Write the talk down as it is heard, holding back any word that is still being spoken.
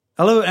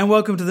Hello and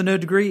welcome to the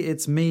Nerd Degree.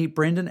 It's me,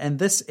 Brendon, and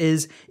this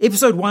is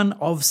episode 1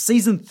 of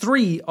season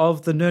 3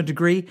 of the Nerd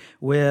Degree.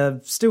 We're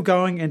still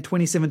going in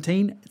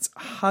 2017. It's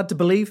hard to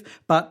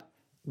believe, but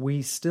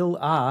we still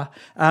are.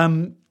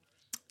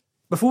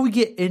 Before we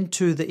get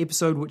into the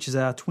episode, which is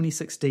our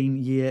 2016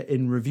 year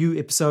in review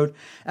episode,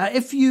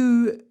 if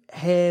you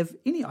have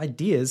any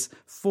ideas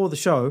for the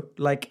show,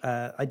 like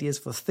ideas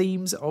for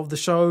themes of the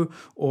show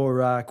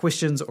or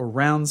questions or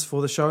rounds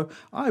for the show,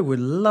 I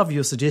would love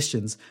your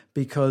suggestions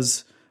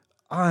because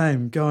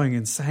I'm going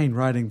insane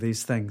writing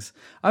these things.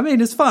 I mean,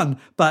 it's fun,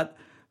 but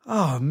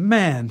oh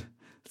man,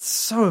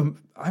 it's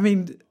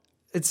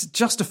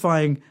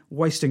justifying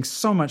wasting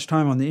so much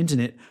time on the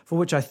internet, for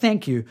which I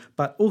thank you,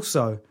 but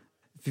also,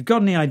 if you've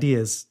got any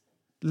ideas,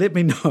 let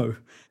me know.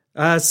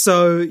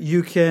 So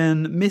you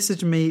can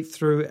message me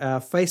through our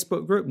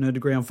Facebook group, Nerd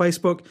Degree on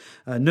Facebook,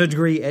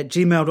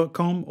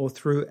 nerddegree@gmail.com, or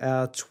through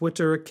our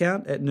Twitter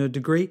account at Nerd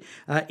Degree.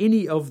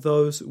 Any of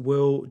those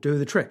will do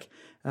the trick.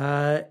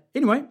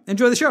 Anyway,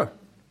 enjoy the show.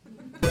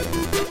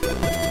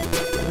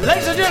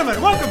 Ladies and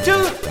gentlemen, welcome to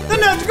the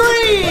Nerd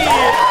Degree!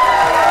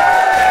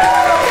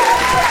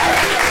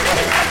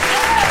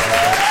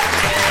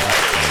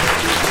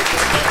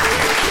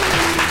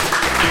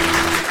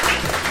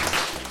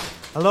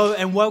 Hello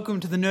and welcome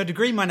to the Nerd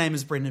Degree. My name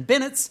is Brendon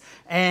Bennetts,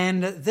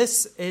 and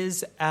this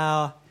is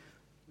our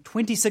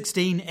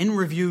 2016 in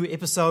review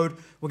episode.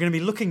 We're going to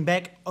be looking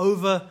back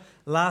over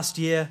last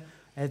year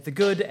at the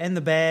good and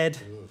the bad.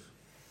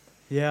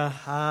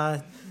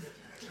 Yeah,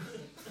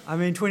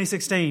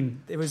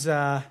 2016. There was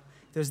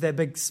that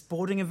big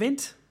sporting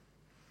event,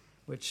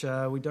 which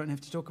we don't have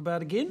to talk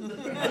about again.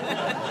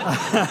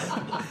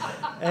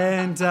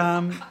 And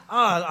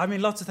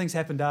lots of things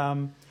happened.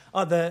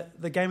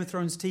 The Game of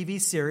Thrones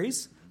TV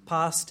series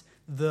passed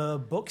the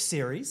book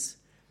series,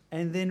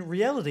 and then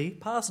reality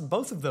passed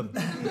both of them.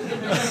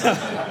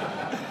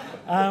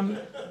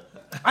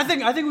 I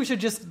think we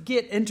should just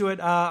get into it.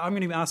 I'm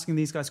going to be asking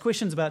these guys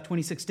questions about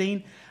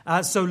 2016.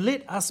 So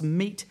let us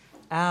meet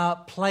our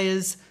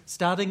players,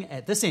 starting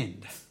at this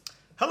end.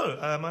 Hello,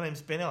 my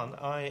name's Ben Allan.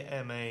 I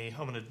am a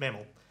hominid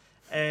mammal.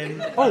 And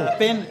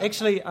Ben,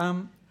 actually,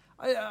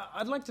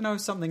 I'd like to know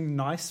something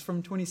nice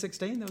from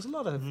 2016. There was a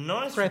lot of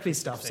crappy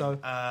stuff. So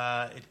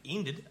it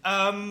ended.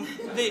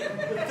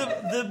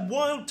 The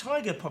wild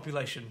tiger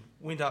population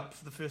went up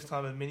for the first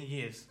time in many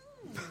years.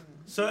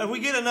 So if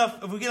we get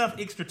enough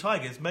extra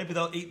tigers, maybe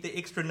they'll eat the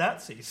extra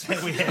Nazis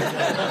that we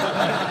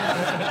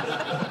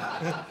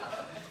have.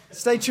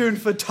 Stay tuned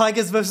for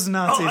Tigers versus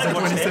Nazis in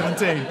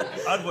 2017.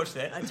 I'd watch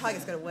that.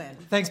 Tiger's going to win.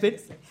 Thanks, Ben.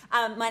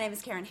 My name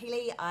is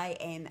Healey. I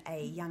am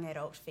a young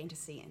adult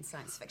fantasy and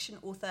science fiction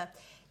author.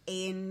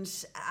 And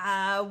this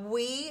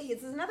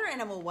is another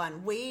animal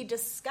one. We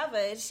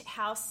discovered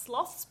how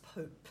sloths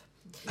poop,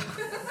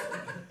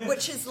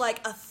 which is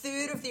like a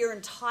third of their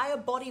entire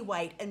body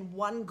weight in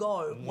one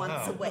go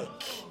once a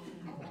week.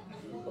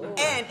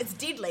 And it's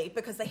deadly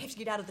because they have to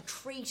get out of the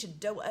tree to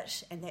do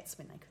it, and that's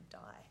when they could die.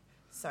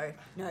 So,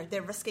 no,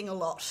 they're risking a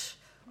lot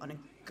on a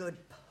good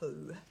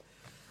poo.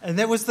 And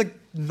that was the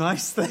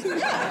nice thing?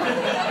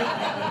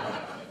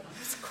 Yeah.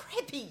 It's a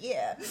crappy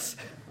year.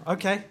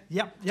 Okay,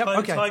 yep,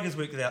 okay. Tigers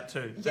worked it out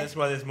too. Yeah. That's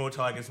why there's more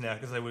tigers now,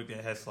 because they worked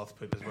out how sloths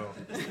poop as well.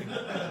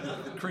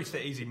 Increase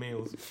their easy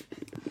meals.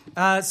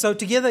 So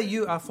together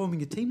you are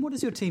forming a team. What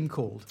is your team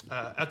called?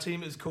 Our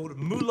team is called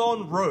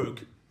Moulin Rogue.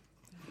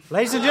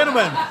 Ladies and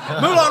gentlemen,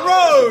 Moulin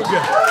Rogue!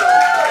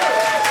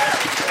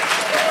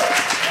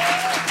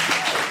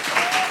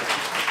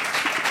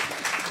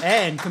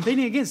 And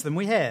competing against them,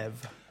 we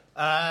have...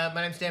 my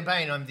name's Dan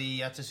Bain. I'm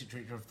the artistic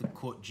director of the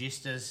Court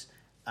Jesters.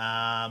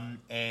 Saul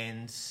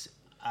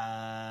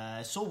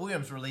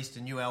Williams released a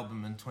new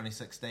album in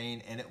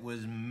 2016, and it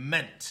was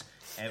mint.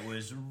 It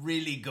was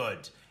really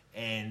good,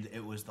 and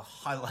it was the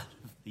highlight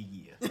of the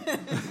year.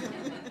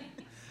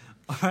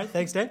 All right,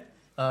 thanks, Dan.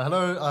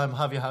 Hello, I'm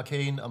Javier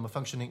Jarquin. I'm a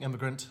functioning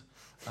immigrant.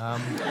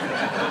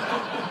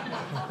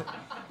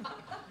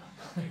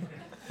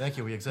 Thank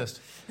you, we exist.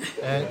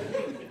 And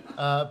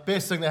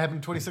best thing that happened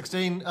in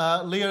 2016,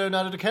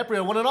 Leonardo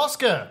DiCaprio won an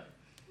Oscar.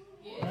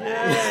 Wait,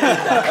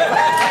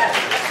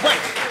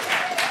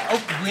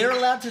 we're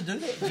allowed to do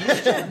that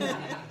gesture?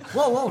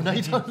 Whoa, no,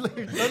 you don't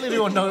let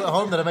anyone know at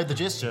home that I made the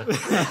gesture.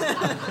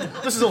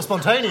 This is all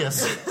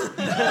spontaneous.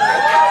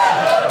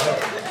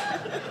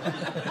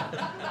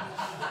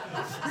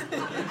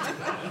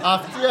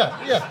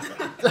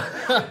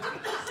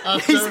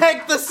 He's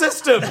hacked the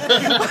system.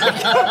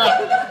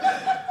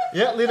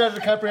 Yeah, Leonardo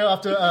DiCaprio,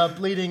 after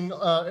bleeding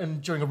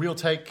during a real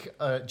take,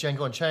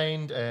 Django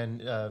Unchained,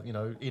 and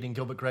eating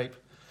Gilbert Grape,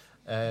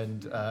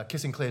 and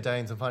kissing Claire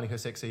Danes and finding her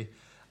sexy.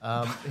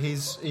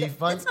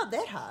 That's not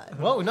that hard.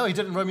 Well, no, he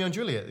did it in Romeo and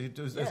Juliet. It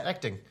was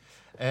acting.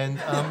 And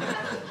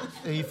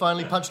he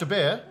finally punched a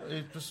bear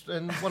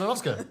and won an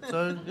Oscar.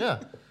 So, yeah,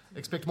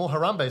 expect more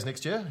Harambes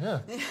next year. Yeah.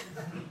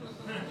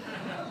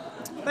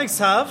 Thanks,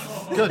 Harv.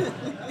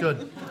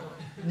 Good.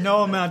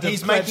 No amount of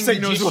He's making the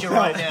gesture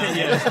right now.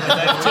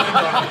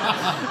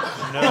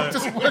 No.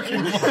 Just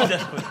working.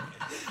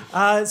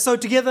 So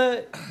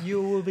together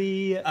you will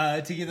be...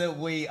 Together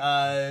we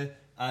are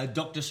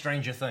Dr.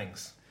 Stranger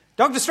Things.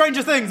 Dr.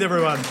 Stranger Things,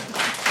 everyone.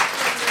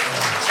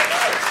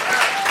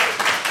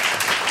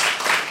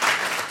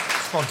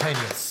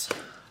 Spontaneous.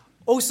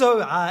 Also,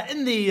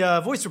 in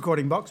the voice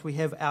recording box, we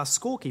have our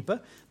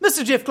scorekeeper,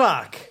 Mr. Jeff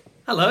Clark.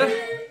 Hello.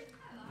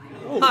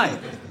 Hi.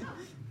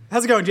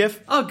 How's it going, Jeff?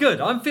 Oh, good.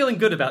 I'm feeling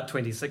good about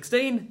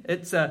 2016.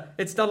 It's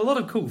done a lot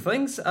of cool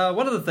things.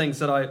 One of the things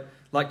that I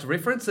like to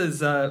reference is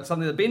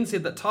something that Ben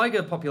said, that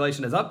tiger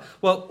population is up.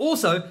 Well,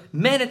 also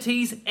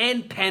manatees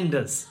and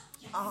pandas.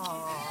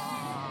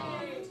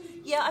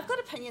 Yeah, I've got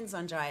opinions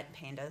on giant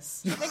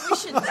pandas. I think we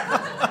should...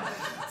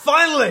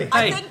 Finally!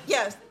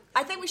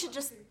 I think we should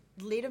just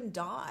let them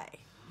die.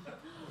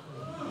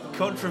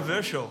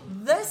 Controversial.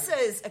 This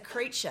is a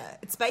creature.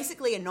 It's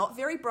basically a not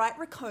very bright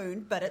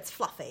raccoon, but it's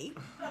fluffy.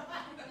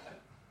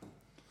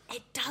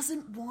 It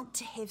doesn't want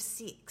to have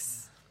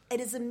sex. It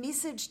is a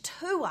message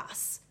to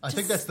us. I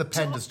think that's the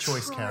panda's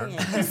choice, trying.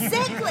 Karen.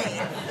 Exactly.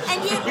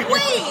 And yet we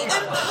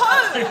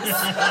impose.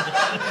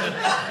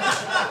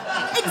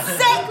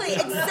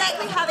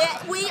 Exactly how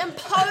that we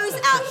impose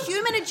our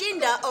human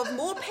agenda of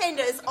more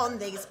pandas on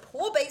these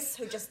poor beasts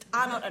who just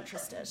are not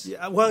interested.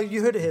 Yeah, well,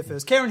 you heard it here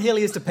first. Karen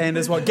Healey is to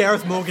pandas, while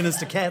Gareth Morgan is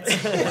to cats.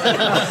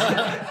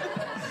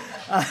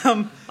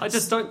 I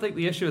just don't think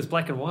the issue is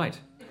black and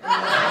white.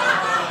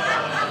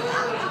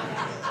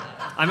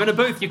 I'm in a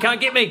booth. You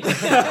can't get me.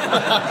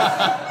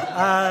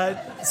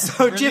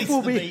 So Jeff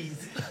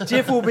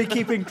will be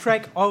keeping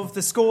track of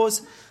the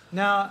scores.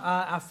 Now,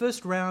 our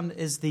first round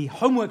is the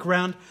homework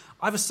round.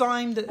 I've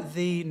assigned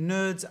the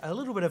nerds a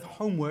little bit of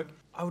homework.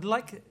 I would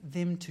like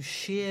them to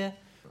share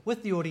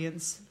with the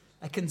audience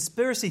a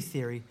conspiracy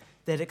theory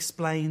that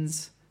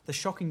explains the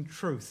shocking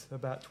truth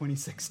about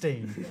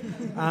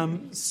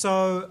 2016.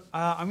 So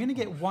I'm going to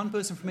get one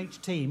person from each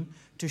team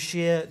to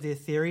share their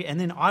theory, and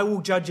then I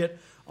will judge it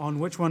on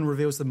which one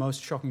reveals the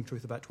most shocking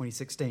truth about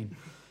 2016.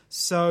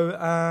 So,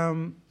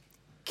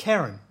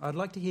 Karen, I'd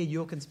like to hear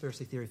your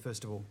conspiracy theory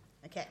first of all.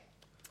 Okay.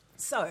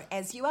 So,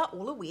 as you are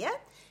all aware,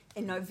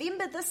 in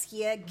November this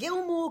year,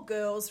 Gilmore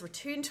Girls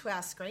returned to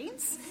our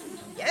screens.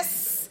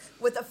 Yes,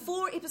 with a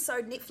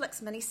 4-episode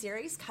Netflix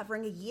miniseries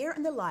covering a year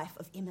in the life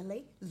of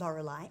Emily,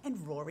 Lorelai,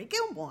 and Rory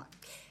Gilmore.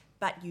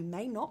 But you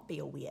may not be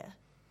aware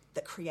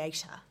that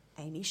creator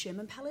Amy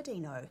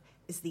Sherman-Palladino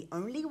is the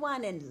only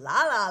one in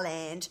La La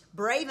Land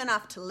brave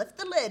enough to lift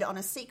the lid on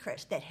a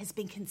secret that has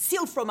been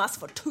concealed from us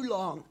for too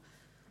long.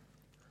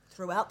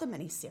 Throughout the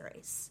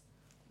miniseries,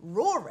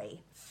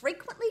 Rory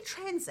frequently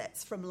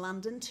transits from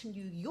London to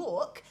New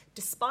York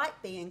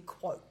despite being,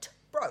 quote,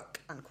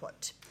 broke,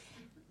 unquote.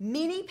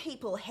 Many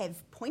people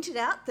have pointed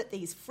out that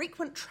these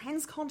frequent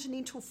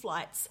transcontinental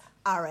flights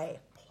are a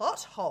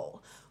plot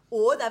hole,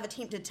 or they've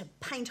attempted to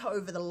paint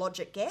over the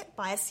logic gap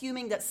by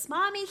assuming that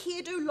smarmy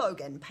hairdo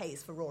Logan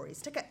pays for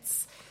Rory's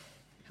tickets.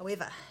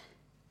 However,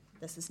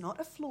 this is not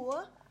a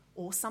flaw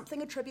or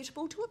something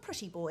attributable to a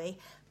pretty boy,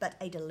 but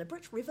a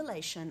deliberate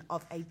revelation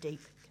of a deep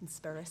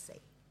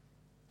conspiracy.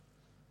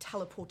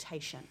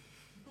 Teleportation.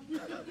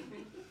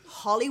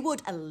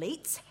 Hollywood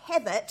elites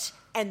have it,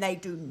 and they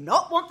do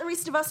not want the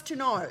rest of us to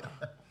know.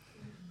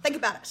 Think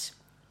about it.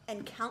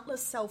 In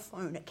countless cell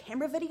phone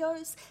camera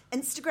videos,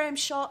 Instagram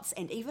shots,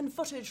 and even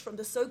footage from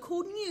the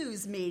so-called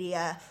news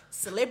media,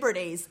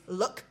 celebrities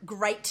look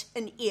great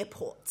in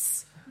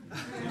airports.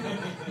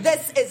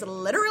 This is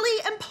literally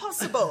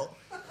impossible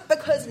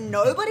because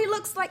nobody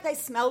looks like they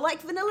smell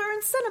like vanilla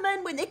and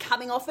cinnamon when they're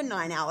coming off a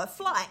 9-hour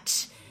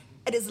flight.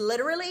 It is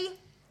literally...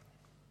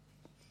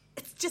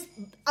 It's just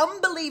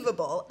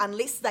unbelievable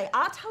unless they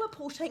are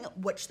teleporting,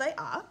 which they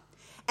are.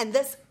 And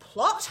this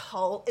plot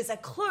hole is a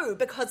clue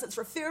because it's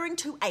referring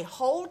to a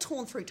hole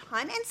torn through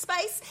time and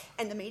space,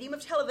 and the medium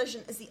of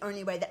television is the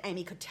only way that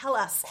Amy could tell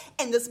us.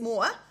 And there's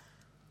more.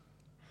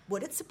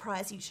 Would it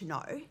surprise you to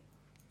know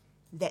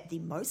that the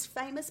most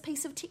famous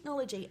piece of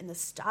technology in the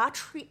Star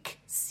Trek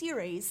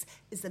series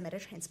is the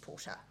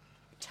matter-transporter,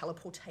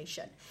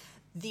 teleportation?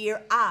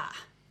 There are,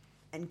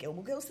 in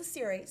Gilmore Girls the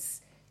series,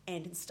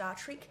 and in Star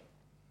Trek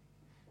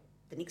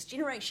The Next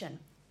Generation,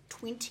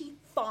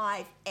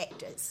 25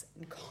 actors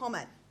in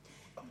common.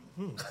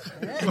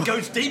 It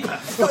goes deeper.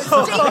 Goes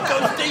deeper.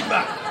 Goes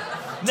deeper.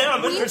 Now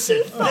I'm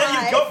interested.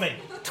 Now you've got me.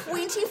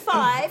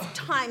 25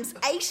 times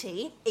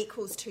 80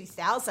 equals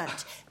 2,000.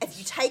 If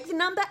you take the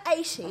number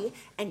 80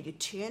 and you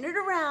turn it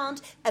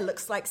around, it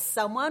looks like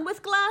someone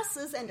with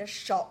glasses and a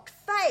shocked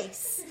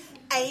face.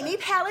 Amy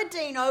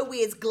Palladino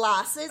wears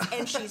glasses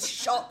and she's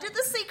shocked at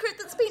the secret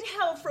that's been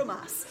held from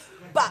us.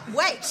 But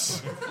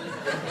wait.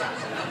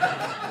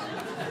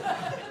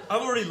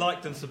 I've already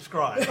liked and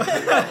subscribed.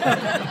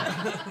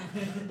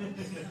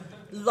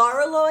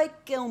 Lorelai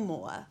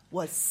Gilmore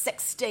was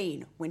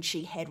 16 when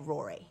she had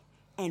Rory,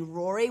 and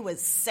Rory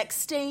was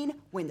 16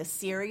 when the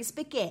series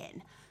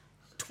began.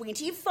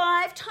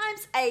 25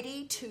 times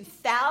 80,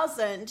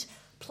 2,000,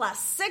 plus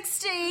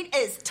 16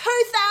 is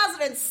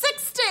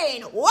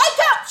 2016. Wake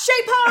up,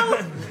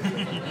 sheeple!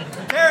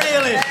 Karen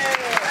Healey.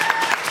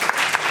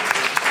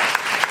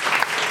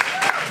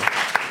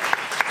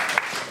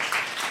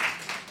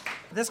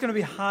 That's going to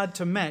be hard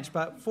to match,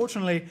 but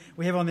fortunately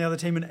we have on the other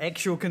team an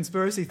actual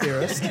conspiracy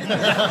theorist.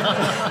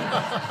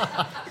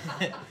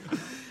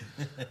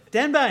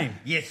 Dan Bain.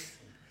 Yes.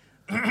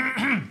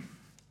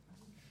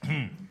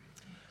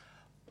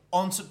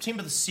 On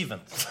September the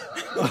 7th,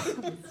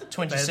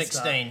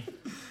 2016,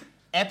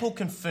 Apple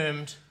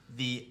confirmed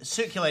the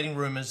circulating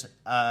rumours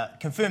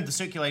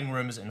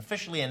and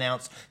officially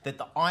announced that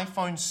the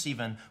iPhone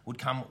 7 would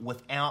come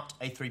without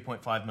a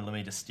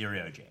 3.5mm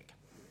stereo jack.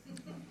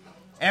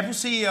 Apple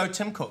CEO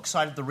Tim Cook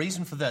cited the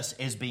reason for this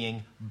as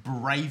being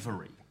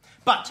bravery.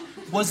 But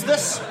was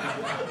this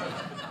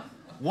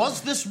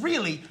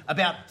really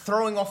about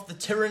throwing off the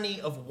tyranny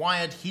of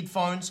wired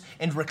headphones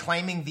and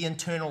reclaiming the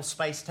internal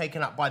space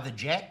taken up by the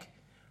jack?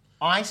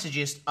 I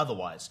suggest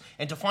otherwise.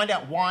 And to find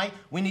out why,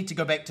 we need to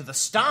go back to the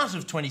start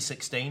of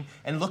 2016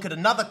 and look at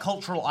another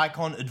cultural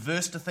icon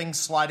adverse to things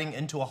sliding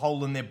into a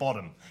hole in their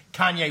bottom,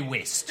 Kanye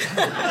West.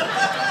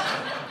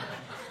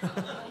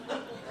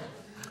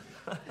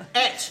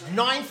 At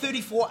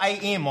 9:34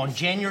 a.m. on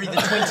January the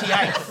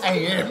 28th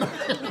a.m.,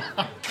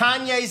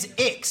 Kanye's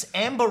ex,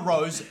 Amber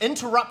Rose,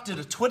 interrupted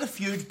a Twitter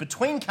feud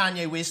between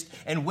Kanye West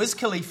and Wiz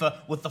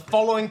Khalifa with the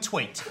following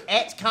tweet.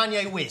 At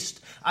Kanye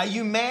West, are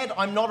you mad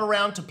I'm not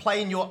around to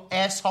play in your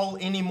asshole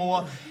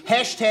anymore?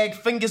 Hashtag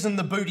fingers in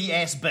the booty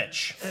ass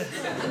bitch.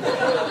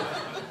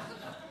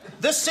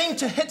 This seemed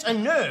to hit a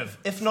nerve,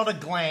 if not a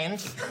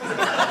gland.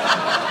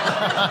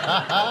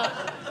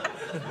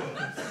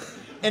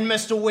 In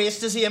Mr.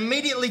 West, as he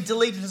immediately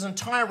deleted his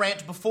entire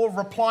rant before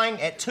replying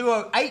at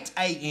 2:08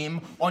 a.m.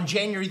 on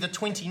January the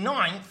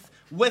 29th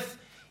with,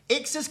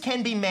 exes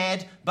can be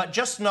mad, but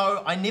just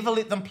know I never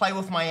let them play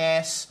with my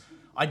ass.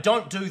 I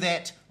don't do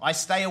that. I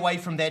stay away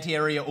from that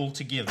area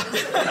altogether.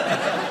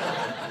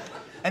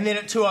 And then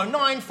at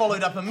 2:09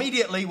 followed up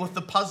immediately with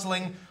the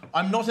puzzling,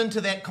 I'm not into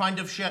that kind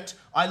of shit.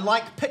 I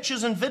like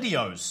pictures and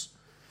videos.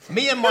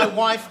 Me and my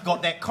wife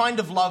got that kind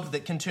of love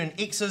that can turn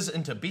exes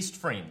into best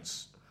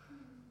friends.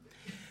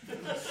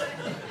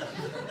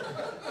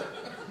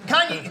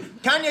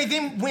 Kanye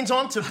then went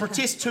on to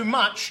protest too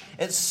much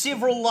at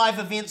several live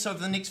events over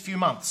the next few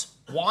months.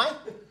 Why?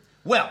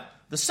 Well,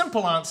 the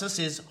simple answer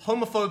says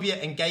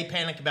homophobia and gay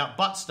panic about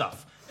butt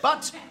stuff.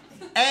 But,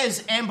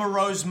 as Amber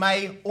Rose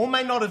may or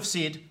may not have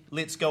said,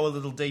 let's go a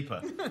little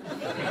deeper.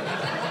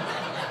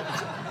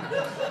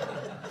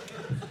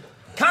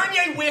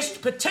 Kanye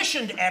West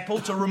petitioned Apple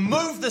to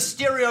remove the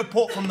stereo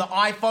port from the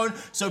iPhone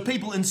so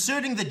people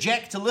inserting the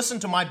jack to listen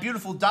to My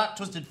Beautiful Dark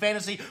Twisted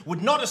Fantasy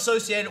would not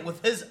associate it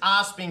with his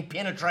ass being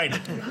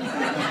penetrated.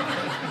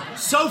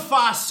 So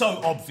far, so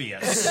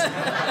obvious.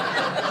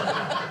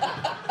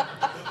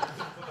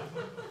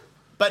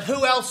 But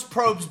who else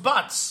probes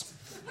butts?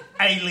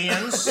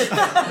 Aliens.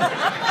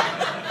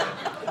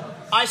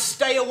 I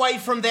stay away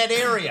from that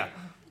area.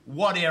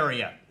 What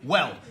area?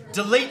 Well,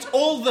 delete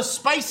all the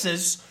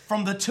spaces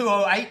from the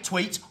 2:08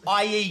 tweet,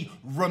 i.e.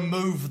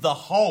 remove the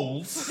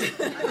holes.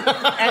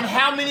 And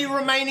how many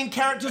remaining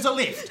characters are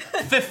left?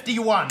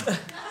 51.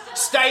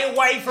 Stay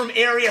away from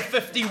Area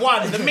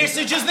 51. The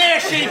message is there,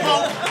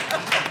 sheeple.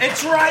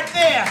 It's right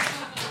there.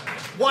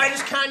 Why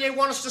does Kanye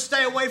want us to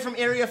stay away from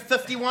Area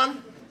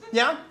 51?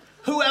 Yeah?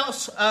 Who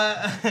else?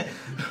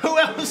 Who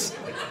else?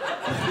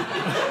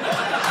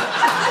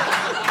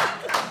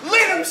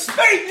 Let him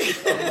speak!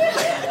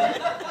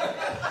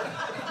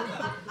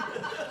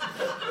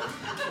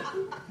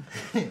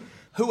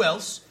 Who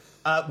else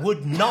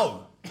would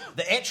know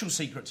the actual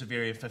secrets of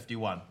Area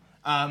 51?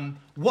 And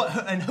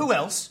who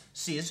else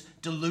says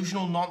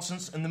delusional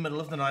nonsense in the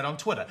middle of the night on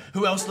Twitter?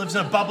 Who else lives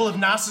in a bubble of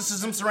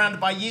narcissism surrounded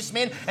by yes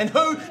men? And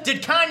who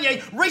did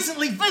Kanye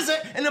recently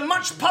visit in a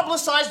much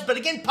publicised, but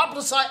again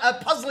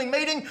puzzling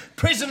meeting?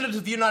 President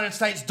of the United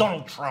States,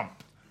 Donald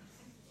Trump.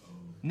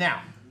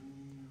 Now,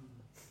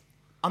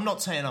 I'm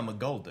not saying I'm a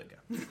gold digger,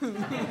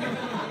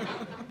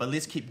 but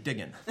let's keep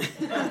digging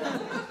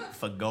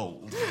for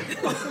gold.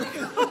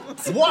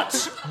 What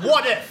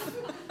if?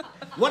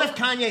 What if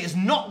Kanye is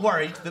not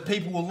worried that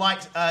people will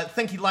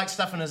think he likes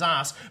stuff in his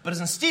ass, but is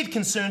instead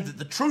concerned that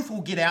the truth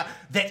will get out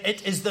that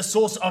it is the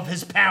source of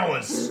his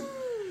powers?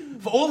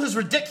 For all his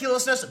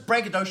ridiculousness,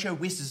 braggadocio,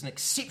 West is an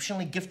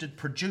exceptionally gifted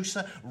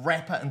producer,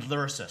 rapper, and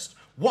lyricist.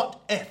 What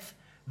if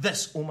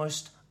this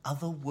almost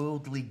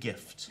otherworldly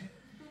gift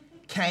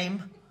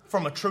came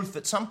from a truth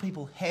that some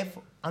people have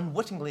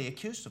unwittingly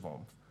accused of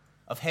him,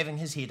 of having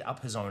his head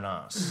up his own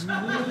arse?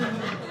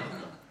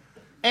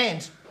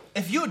 And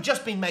if you had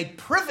just been made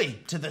privy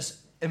to this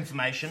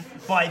information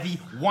by the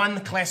one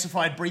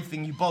classified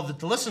briefing you bothered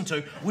to listen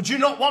to, would you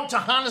not want to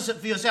harness it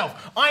for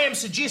yourself? I am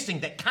suggesting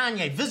that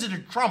Kanye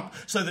visited Trump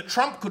so that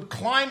Trump could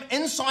climb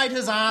inside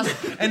his ass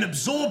and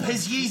absorb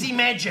his Yeezy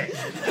magic.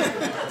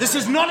 This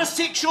is not a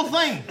sexual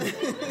thing.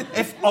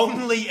 If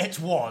only it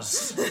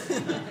was.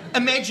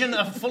 Imagine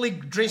a fully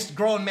dressed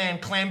grown man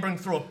clambering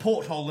through a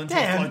porthole into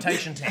a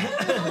flotation tank.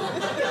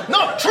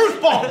 No, truth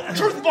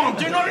Truth bomb,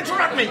 do not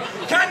interrupt me.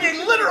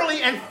 Kanye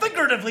literally and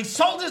figuratively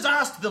sold his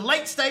ass to the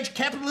late-stage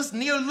capitalist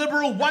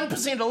neoliberal 1%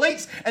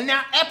 elites, and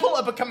now Apple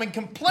are becoming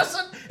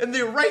complicit in the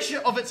erasure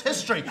of its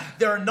history.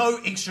 There are no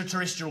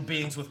extraterrestrial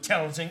beings with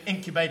talent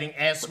incubating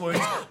ass wounds.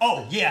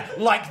 Oh, yeah,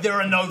 like there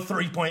are no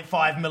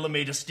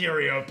 3.5mm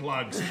stereo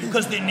plugs,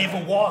 because there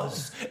never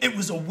was. It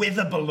was a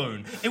weather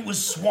balloon. It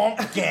was swamp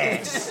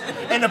gas.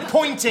 And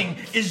appointing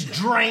is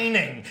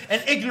draining.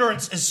 And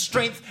ignorance is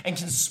strength. And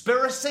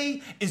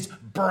conspiracy is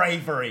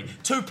bravery.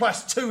 2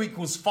 +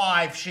 2 =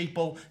 5,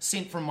 sheeple,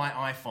 sent from my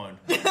iPhone.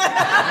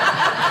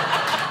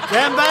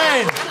 Dan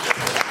Bain.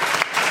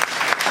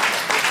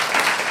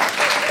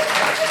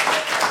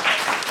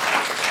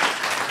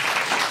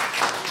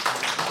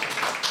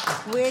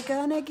 We're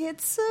gonna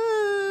get sued.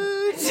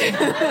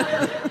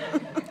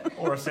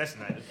 Or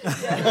assassinated.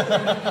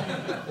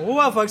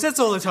 Well, folks, that's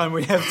all the time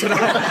we have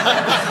tonight.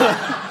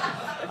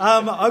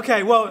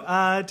 Okay,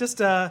 well,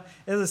 just as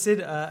I said,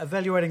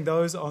 evaluating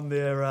those on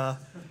their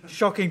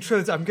shocking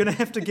truths, I'm going to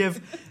have to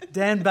give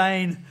Dan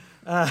Bain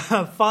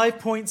 5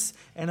 points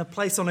and a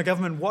place on a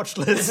government watch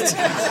list.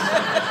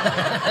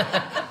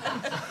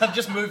 I'm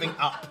just moving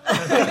up.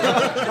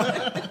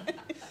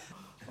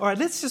 All right,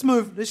 let's just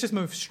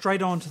move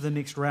straight on to the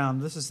next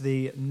round. This is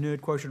the Nerd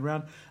Quotient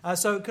round.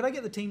 So could I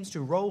get the teams to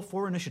roll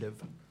for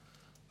initiative?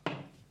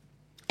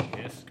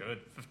 Yes,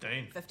 good.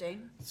 15.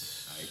 15.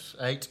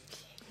 8.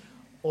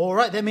 All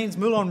right, that means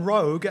Moulin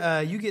Rogue,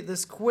 you get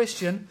this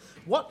question.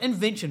 What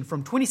invention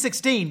from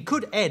 2016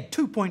 could add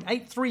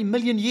 2.83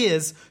 million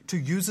years to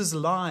users'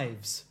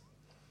 lives?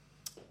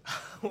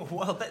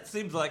 Well, that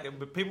seems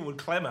like people would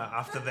clamour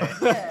after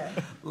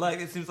that.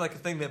 Like, it seems like a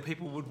thing that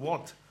people would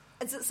want.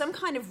 Is it some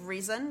kind of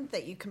resin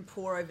that you can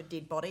pour over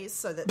dead bodies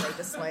so that they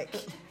just like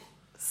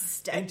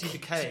stick?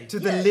 Anti-decay. To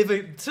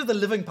the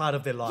living part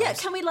of their lives. Yeah,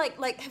 can we like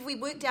have we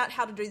worked out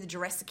how to do the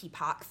Jurassic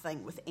Park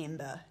thing with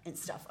amber and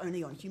stuff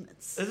only on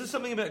humans? Is there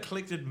something about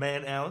collected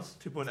man hours?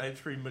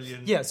 2.83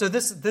 million. Yeah, so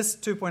this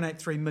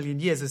 2.83 million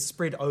years is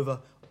spread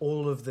over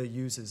all of the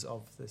users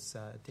of this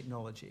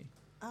technology.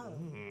 Oh.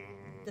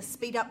 The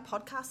speed up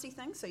podcasty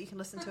thing, so you can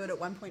listen to it at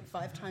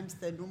 1.5 times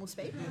the normal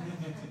speed?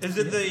 Is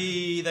it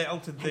they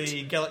altered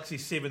the Galaxy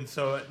 7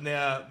 so it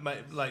now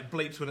like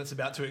bleeps when it's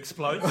about to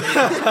explode? So you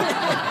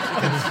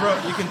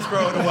can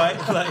throw it away.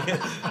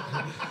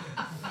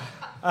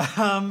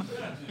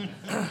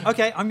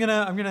 Okay, I'm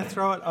gonna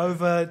throw it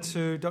over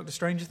to Dr.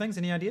 Stranger Things.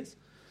 Any ideas?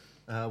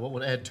 What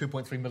would add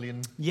 2.3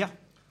 million? Yeah.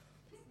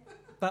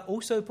 But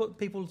also put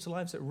people's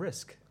lives at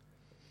risk.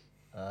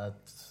 The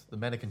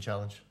mannequin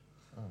challenge.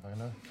 Oh, I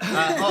know.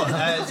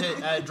 Is it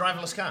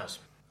driverless cars?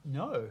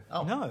 No.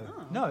 Oh.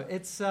 No.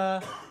 It's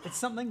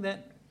something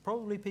that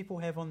probably people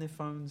have on their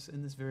phones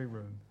in this very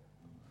room.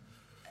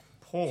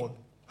 Porn.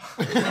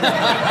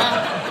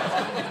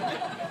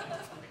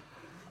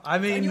 I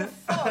mean,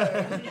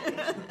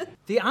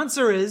 the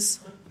answer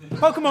is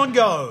Pokemon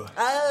Go.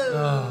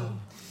 Oh.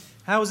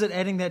 How is it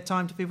adding that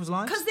time to people's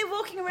lives? Because they're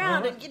walking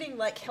around and getting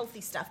like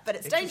healthy stuff, but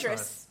it's Exercise.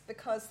 dangerous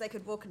because they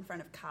could walk in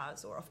front of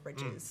cars or off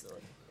bridges. Or...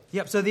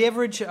 Yep, so the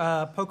average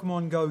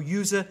Pokemon Go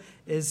user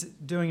is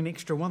doing an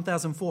extra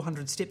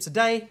 1,400 steps a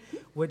day,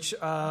 which...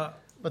 But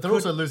they're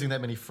also losing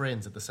that many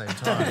friends at the same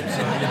time. So,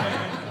 you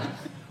know.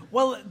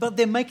 Well, but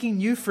they're making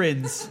new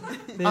friends.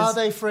 Are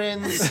they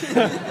friends?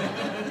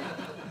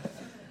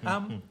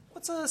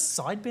 What's a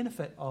side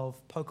benefit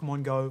of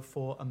Pokemon Go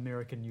for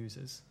American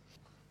users?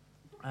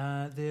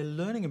 They're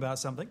learning about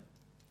something.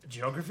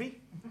 Geography?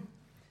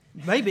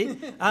 Maybe.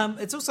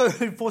 It's also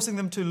forcing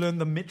them to learn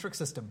the metric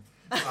system.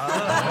 I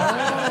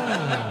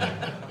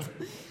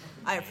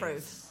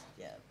approve.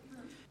 Yeah.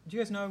 Do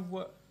you guys know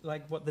what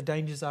the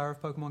dangers are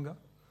of Pokemon Go?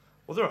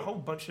 Well, there are a whole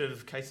bunch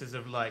of cases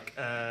of like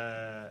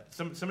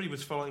somebody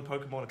was following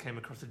Pokemon and came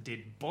across a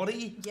dead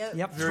body.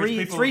 Yep.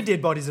 Three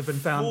dead bodies have been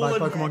found by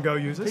Pokemon Go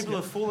users. People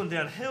have fallen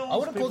down hills. I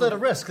wouldn't call that a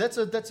risk. That's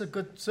a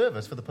good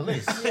service for the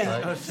police.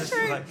 Right? It's just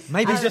like,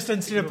 Maybe just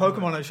instead of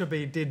Pokemon, it should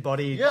be dead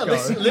body Yeah, Go.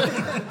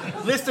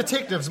 less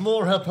detectives,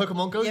 more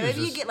Pokemon Go Yeah, users.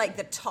 maybe you get like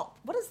the top.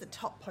 What is the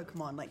top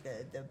Pokemon? Like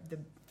the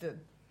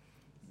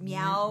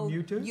Meow,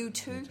 Mewtwo?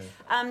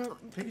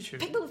 Pikachu.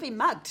 People have been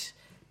mugged.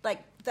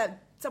 Like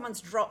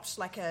someone's dropped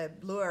like a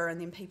lure,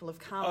 and then people have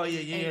come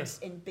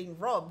and been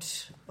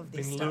robbed of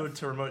their Been stuff. lured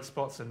to remote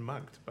spots and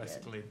mugged,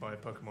 basically, by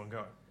Pokemon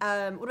Go.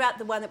 What about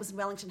the one that was in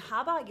Wellington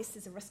Harbour? I guess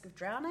there's a risk of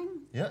drowning.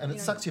 Yeah, and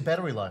it sucks your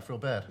battery life real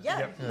bad.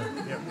 Yeah.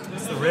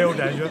 It's the real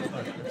danger.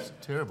 It's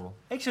terrible.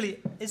 Actually,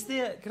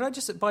 could I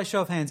just, by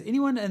show of hands,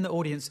 anyone in the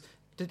audience,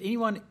 did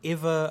anyone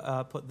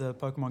ever put the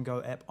Pokemon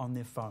Go app on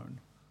their phone?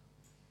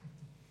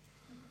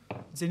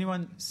 Does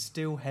anyone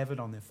still have it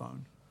on their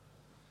phone?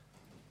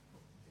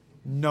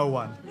 No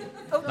one.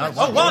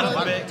 Oh,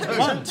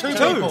 One. Two.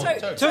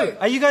 Two.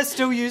 Are you guys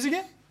still using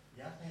it?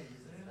 Yeah, I use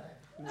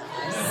it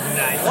today.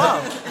 Nice.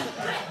 Wow.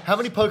 How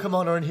many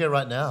Pokemon are in here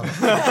right now?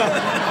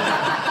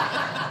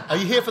 Are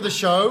you here for the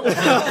show?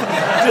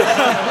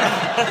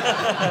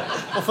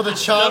 Or for the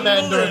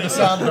Charmander in the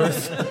sound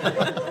booth?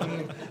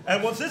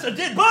 And what's this? A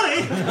dead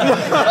body?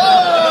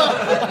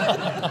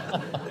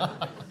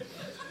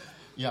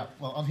 Yeah,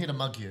 well, I'm here to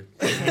mug you.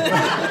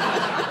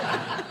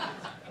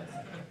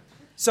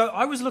 So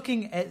I was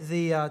looking at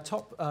the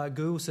top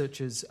Google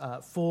searches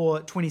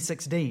for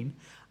 2016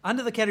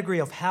 under the category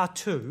of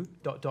how-to ...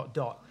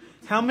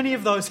 How many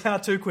of those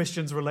how-to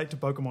questions relate to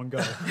Pokemon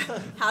Go?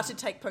 How to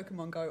take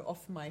Pokemon Go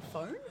off my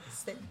phone?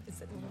 Is that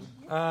the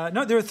one?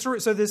 No, there are three.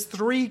 So there's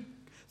three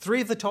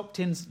of the top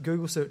 10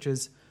 Google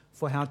searches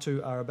for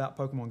how-to are about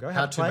Pokemon Go.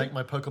 How to make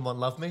my Pokemon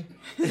love me?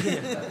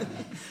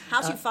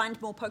 How to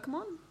find more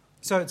Pokemon?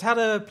 So it's how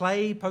to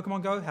play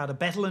Pokemon Go, how to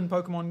battle in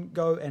Pokemon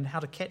Go, and how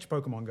to catch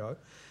Pokemon Go.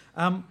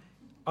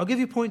 I'll give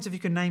you points if you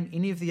can name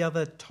any of the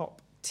other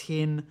top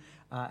 10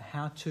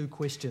 how-to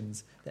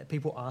questions that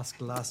people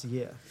asked last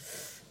year.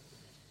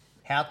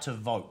 How to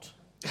vote.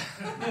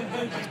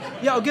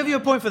 Yeah, I'll give you a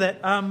point for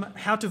that.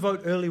 How to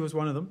vote early was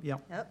one of them. Yeah.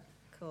 Yep,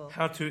 cool.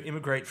 How to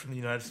immigrate from the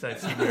United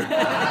States to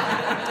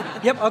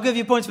America. Yep, I'll give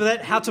you points for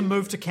that. How to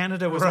move to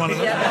Canada was one of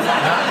them.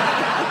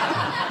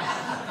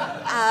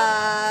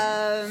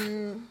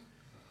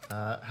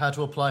 How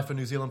to apply for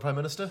New Zealand Prime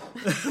Minister?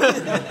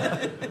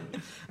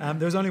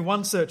 There was only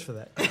one search for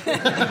that.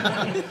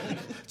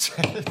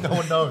 No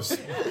one knows.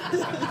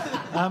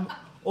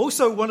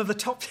 Also, one of the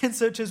top 10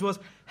 searches was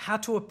how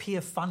to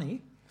appear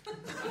funny.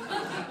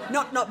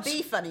 Not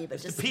be funny,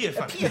 but just appear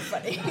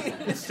funny.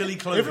 Silly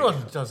clothing. Everyone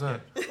does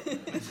that.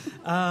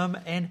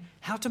 And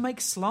how to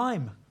make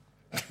slime.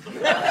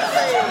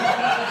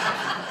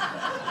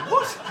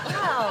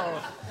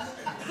 Wow.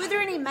 Were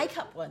there any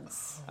makeup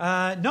ones?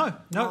 No.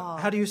 Oh.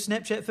 How to use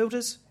Snapchat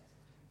filters.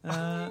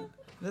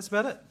 That's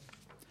about it.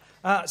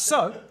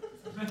 So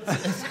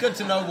It's good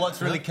to know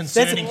what's really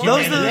concerning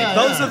those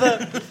humanity. are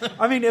the.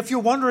 I mean, if you're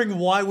wondering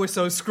why we're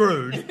so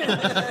screwed,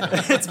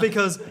 it's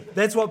because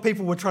that's what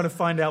people were trying to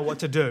find out what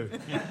to do.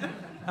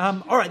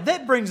 All right,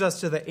 that brings us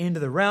to the end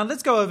of the round.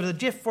 Let's go over to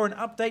Jeff for an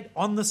update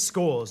on the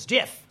scores.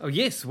 Jeff. Oh,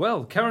 yes.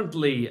 Well,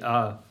 currently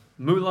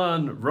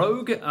Mulan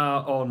Rogue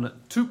are on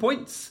 2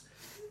 points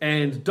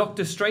and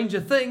Doctor Stranger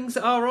Things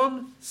are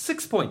on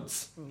 6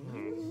 points.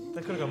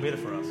 That could have gone better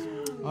for us.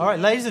 All right,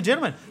 ladies and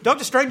gentlemen,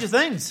 Doctor Stranger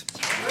Things.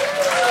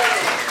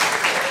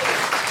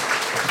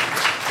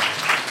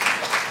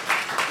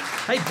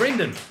 Hey,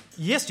 Brendon.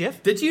 Yes,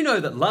 Jeff. Did you know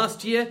that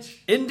last year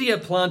India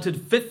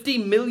planted 50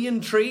 million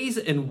trees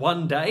in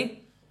one day?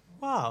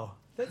 Wow,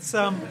 that's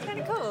Kind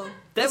of cool.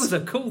 That was a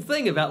cool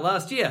thing about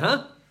last year,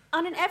 huh?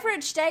 On an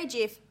average day,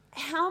 Jeff,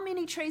 how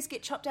many trees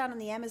get chopped down in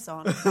the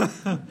Amazon?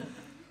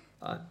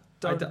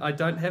 I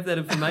don't have that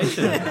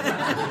information.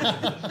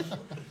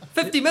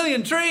 50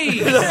 million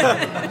trees!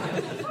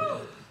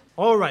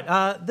 all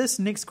right. This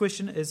next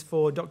question is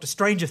for Doctor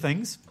Stranger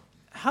Things.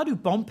 How do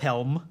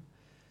Bompelm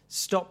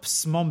stop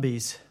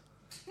smombies?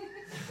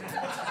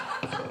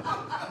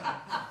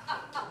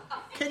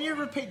 Can you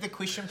repeat the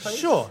question, please?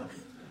 Sure.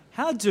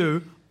 How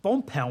do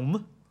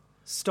Bompelm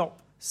stop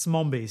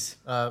smombies?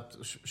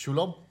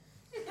 Shulob?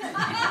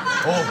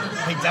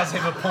 Oh, he does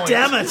have a point.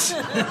 Damn it!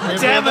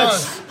 Damn it!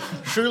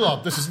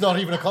 Shulob, this is not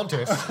even a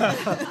contest.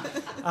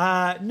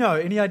 No,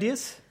 any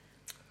ideas?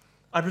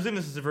 I presume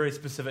this is a very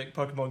specific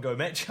Pokemon Go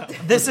matchup.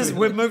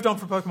 We've moved on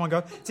from Pokemon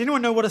Go. Does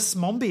anyone know what a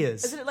smombie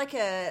is? Isn't it like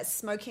a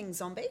smoking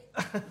zombie?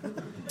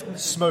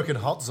 Smoking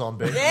hot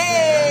zombie.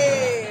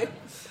 Yay!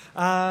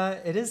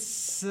 It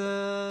is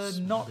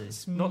not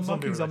Not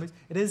zombie zombies.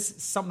 It is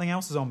something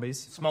else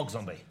zombies. Smog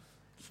zombie.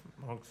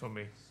 Smog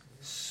zombie.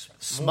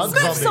 Smug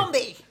Smoke zombie.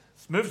 zombie!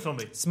 Smooth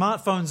zombie.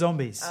 Smartphone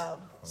zombies. Oh.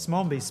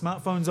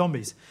 Smartphone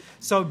zombies.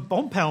 So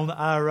Bompelm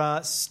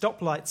are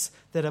stoplights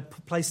that are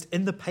placed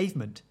in the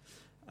pavement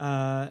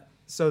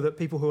so that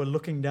people who are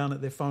looking down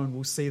at their phone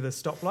will see the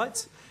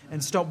stoplights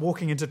and stop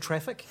walking into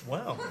traffic.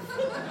 Wow.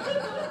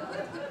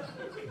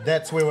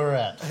 That's where we're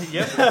at.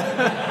 Yep.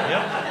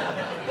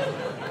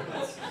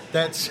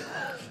 That's...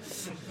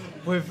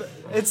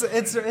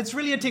 It's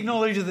really a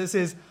technology that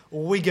says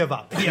we give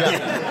up.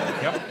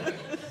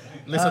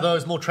 Less of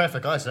those, more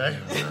traffic, I say.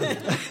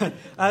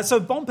 So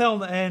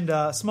Bompelm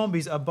and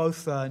smombies are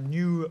both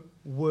new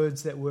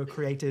words that were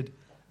created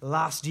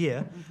last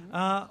year.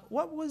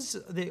 What was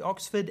the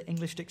Oxford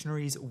English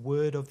Dictionary's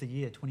word of the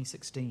year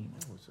 2016?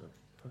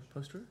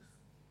 Post-truth?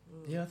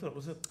 Yeah, I thought it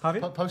was it.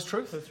 Javier?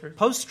 Post-truth? That's true.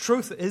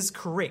 Post-truth is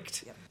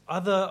correct. Yep.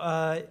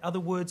 Other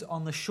words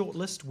on the short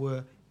list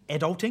were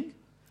adulting,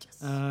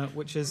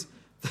 which is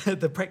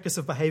the practice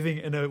of behaving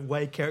in a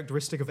way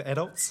characteristic of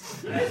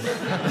adults.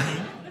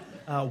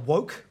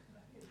 Woke.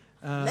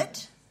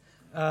 Lit?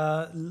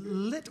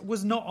 Lit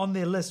was not on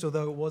their list,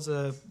 although it was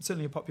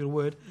certainly a popular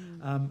word.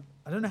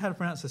 I don't know how to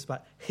pronounce this,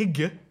 but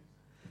hygge,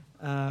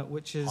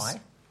 which is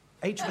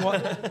Hygge,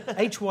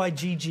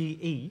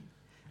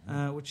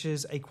 which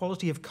is a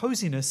quality of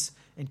coziness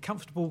and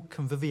comfortable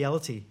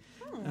conviviality.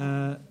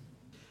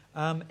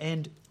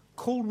 And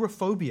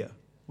coulrophobia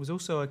was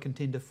also a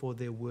contender for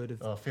their word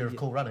of Fear of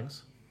cool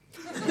runnings.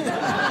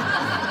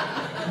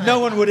 No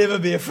one would ever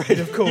be afraid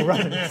of cool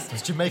runnings.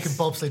 Those Jamaican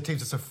bobsled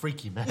teams are so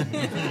freaky, man.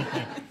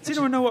 Does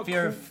anyone know what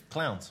Fear of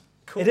clowns.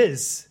 it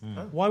is?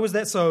 Why was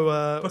that so?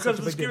 Because such of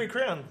a the big deal? scary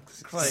crown.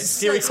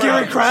 Scary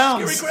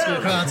crowns.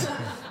 Scary crowns.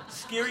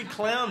 scary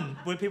clown,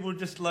 where people were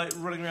just like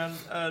running around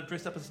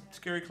dressed up as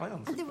scary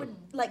clowns. And there were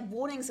like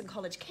warnings in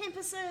college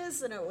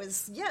campuses, and it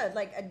was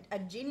like a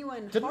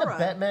genuine Didn't horror. the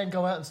Batman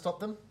go out and stop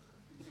them?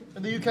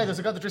 In the UK, there's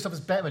a guy that dressed up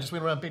as Batman, just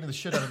went around beating the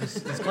shit out of these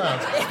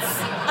clowns.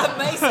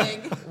 It's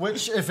amazing.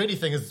 Which, if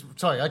anything, is...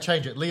 Sorry, I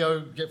change it.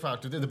 Leo, get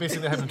fucked. The best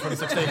thing that happened in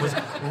 2016 was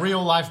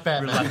real-life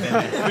Batman.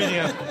 Beating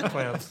up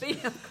clowns.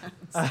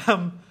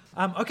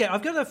 Okay,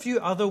 I've got a few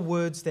other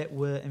words that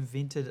were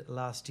invented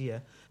last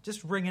year.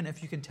 Just ring in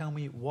if you can tell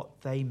me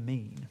what they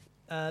mean.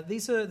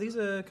 These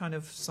are kind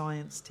of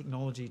science,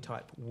 technology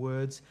type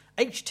words.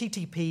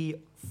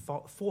 HTTP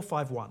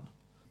 451.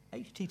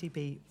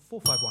 HTTP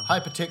 451.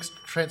 Hypertext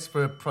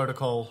Transfer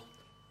Protocol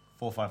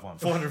 451.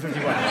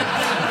 451.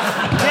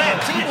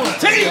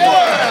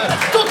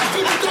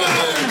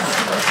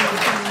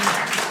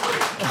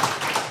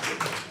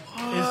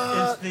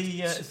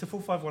 Is the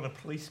 451 a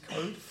police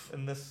code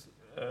in this?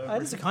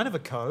 It is a kind of a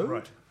code.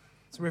 Right.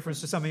 It's a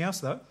reference to something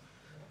else, though.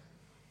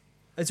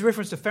 It's a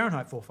reference to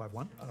Fahrenheit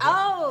 451.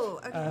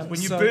 Oh, okay.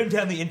 When you burn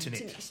down the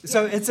internet.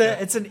 So it's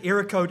an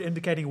error code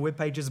indicating a web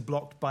page is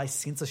blocked by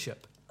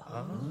censorship.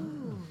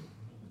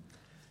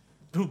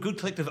 Ooh, good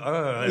collective.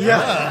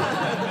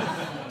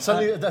 Yeah.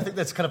 Suddenly, I think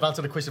that's kind of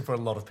answered a question for a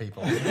lot of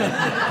people.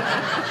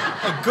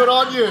 And good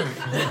on you.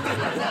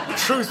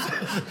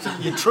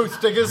 You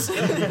truth diggers.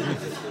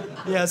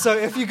 Yeah, so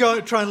if you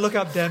go try and look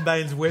up Dan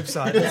Bain's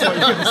website, that's what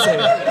you're going to see.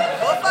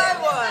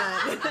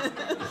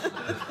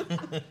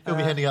 451. He'll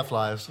be handing out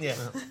flyers. Yeah.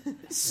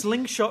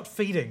 Slingshot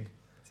feeding.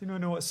 Does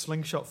anyone know what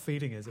slingshot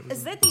feeding is?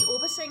 Is that the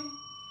orbiting?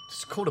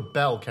 It's called a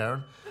bell,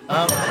 Karen.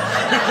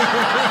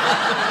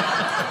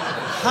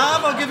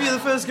 Harm, I'll give you the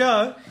first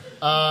go.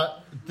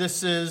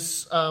 This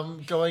is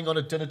going on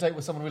a dinner date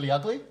with someone really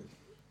ugly.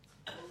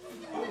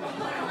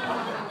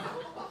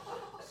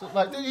 So,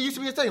 like, there used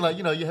to be a thing, like,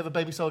 you have a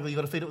baby so ugly, you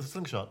got to feed it with a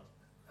slingshot.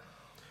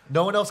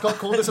 No one else got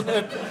called this.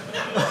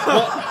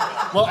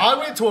 Well, I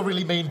went to a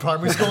really mean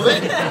primary school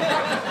then.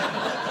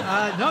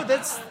 No,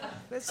 that's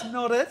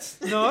not it.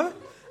 No.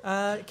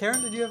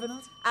 Karen, did you have an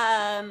answer?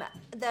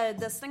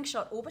 The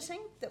slingshot orbiting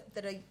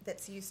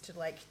that's used to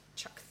like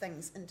chuck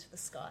things into the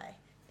sky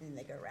and then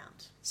they go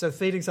around. So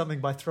feeding something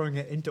by throwing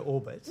it into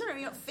orbit. No,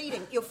 you're not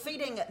feeding. You're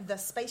feeding the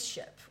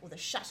spaceship or the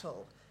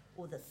shuttle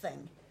or the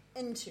thing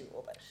into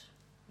orbit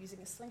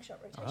using a slingshot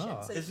rotation.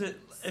 Oh. So Is it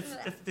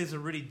if there's a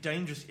really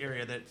dangerous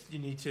area that you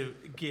need to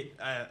get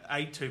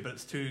aid to, but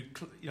it's too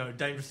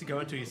dangerous to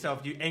go into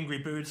yourself? You Angry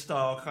Bird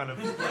style kind of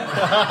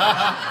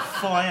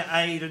fire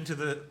aid into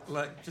the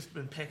just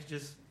in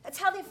packages. That's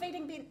how they're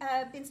feeding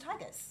Ben's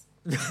tigers.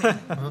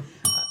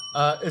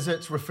 Is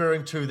it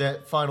referring to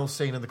that final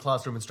scene in the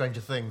classroom in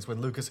Stranger Things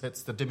when Lucas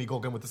hits the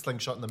Demogorgon with the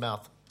slingshot in the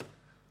mouth?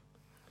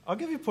 I'll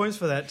give you points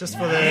for that, just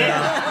for the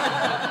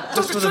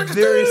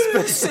very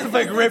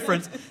specific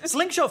reference.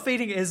 Slingshot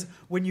feeding is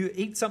when you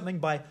eat something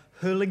by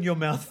hurling your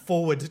mouth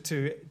forward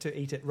to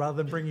eat it, rather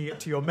than bringing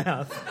it to your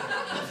mouth.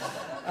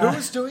 Who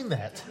is doing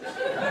that?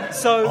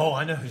 So,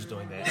 I know who's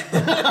doing that.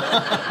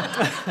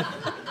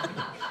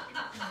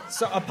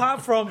 so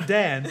apart from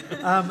Dan,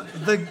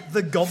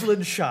 the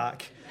goblin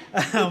shark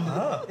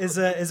is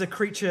a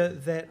creature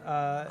that.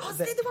 Is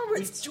that the one where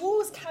its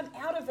jaws come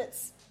out of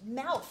its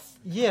mouth?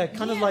 Yeah,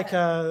 kind of like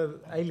a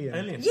alien.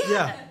 Alien.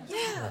 Yeah.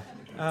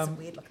 It's a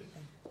weird looking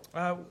thing.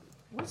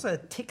 What's a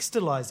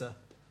textilizer?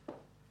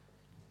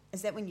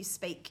 Is that when you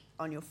speak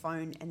on your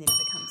phone and then it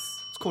becomes...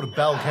 It's called a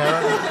bell,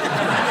 Karen.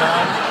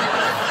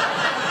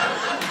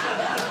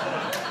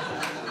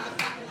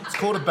 It's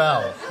called a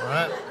bell, all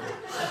right?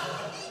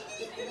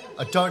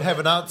 I don't have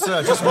an answer.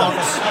 I just want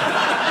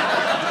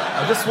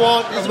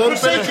a little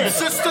bit of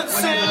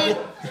consistency.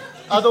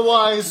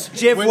 Otherwise,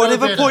 Jeff, we're no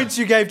whatever better. points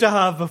you gave to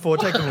Harv before,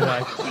 take them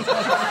away.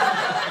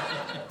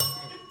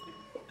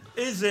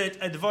 Is it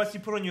a device you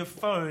put on your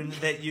phone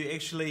that you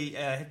actually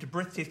have to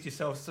breath test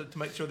yourself to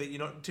make sure that you're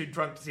not too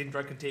drunk to send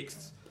drunken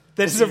texts?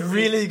 That is a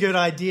really good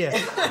idea.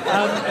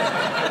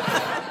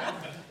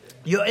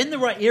 You're in the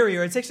right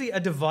area. It's actually a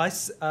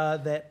device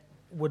that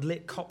would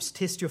let cops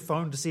test your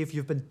phone to see if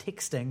you've been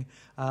texting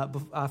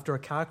after a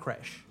car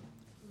crash.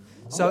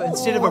 So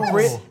instead of a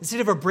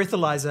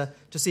breathalyzer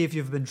to see if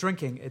you've been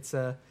drinking, it's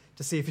to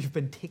see if you've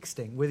been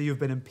texting, whether you've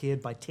been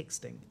impaired by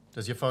texting.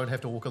 Does your phone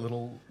have to walk a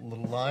little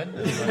line?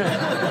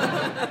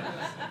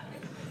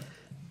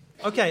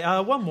 Okay,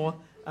 one more.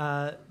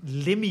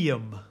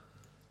 Limium.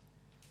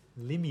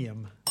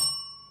 Limium.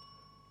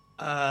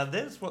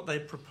 That's what they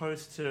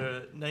proposed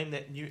to name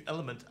that new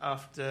element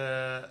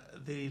after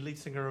the lead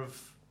singer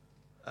of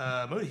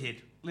Motorhead,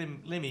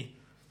 Lemmy,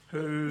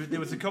 who there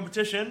was a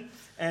competition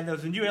and there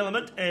was a new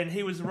element and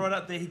he was right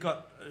up there. He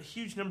got a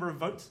huge number of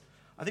votes.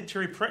 I think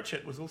Terry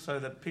Pratchett was also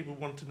that people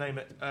wanted to name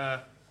it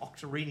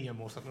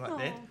Octarenium or something like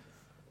that.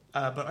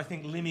 But I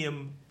think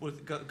Limium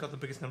got the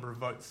biggest number of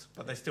votes.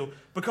 But they still,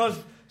 because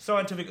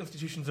scientific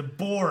institutions are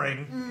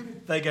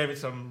boring, they gave it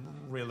some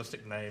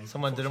realistic name.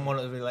 Someone didn't want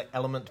it to be like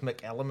Element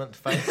McElement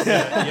face.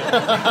 Yeah,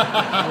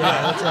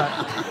 that's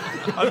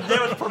right.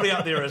 That was probably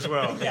out there as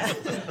well. Yeah.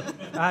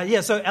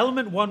 So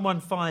element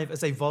 115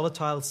 is a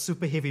volatile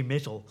super heavy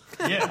metal.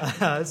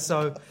 Yeah.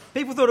 So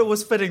people thought it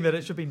was fitting that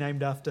it should be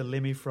named after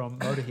Lemmy from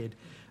Motorhead.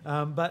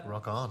 But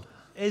Rock on.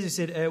 as you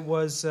said, it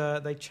was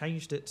they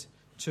changed it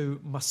to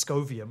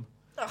muscovium.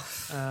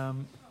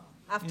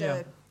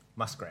 After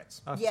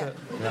Muskrats. After,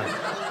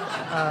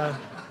 yeah,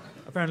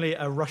 apparently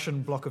a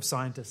Russian block of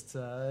scientists.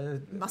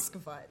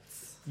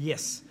 Muscovites.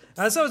 Yes.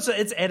 So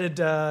it's added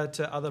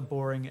to other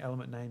boring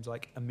element names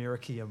like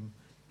americium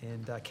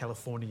and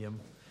californium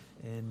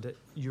and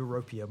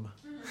europium.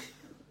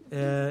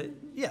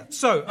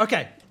 So,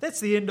 okay, that's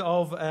the end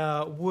of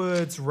our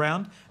words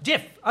round.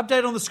 Jeff,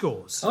 update on the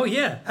scores. Oh,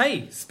 yeah.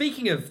 Hey,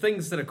 speaking of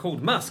things that are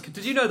called Musk,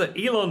 did you know that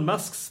Elon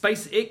Musk's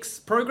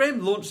SpaceX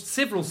program launched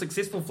several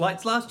successful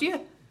flights last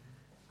year?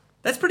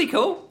 That's pretty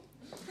cool.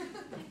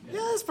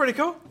 Yeah, that's pretty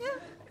cool. Yeah.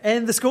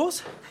 And the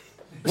scores?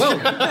 Well,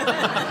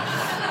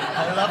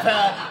 I love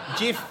how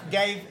Jeff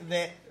gave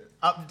that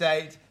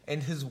update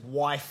and his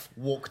wife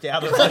walked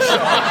out of the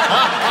shop.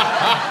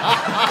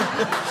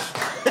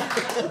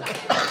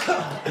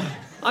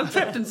 I'm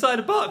trapped inside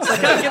a box. I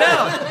can't get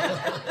out.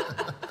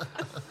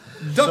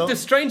 Dr.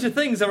 Stranger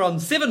Things are on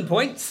 7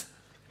 points,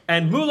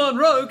 and Moulin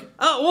Rogue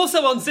are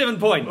also on 7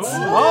 points.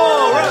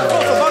 Oh, round of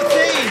applause for both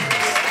teams.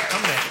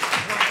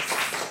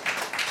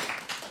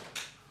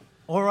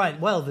 All right,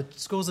 well, the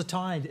scores are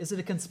tied. Is it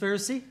a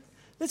conspiracy?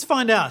 Let's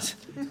find out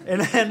in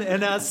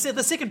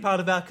the second part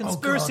of our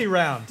conspiracy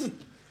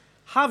round.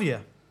 Javier,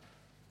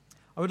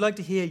 I would like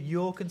to hear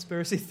your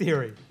conspiracy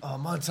theory. Oh,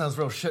 mine sounds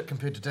real shit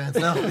compared to Dan's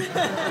now.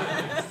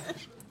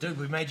 Dude,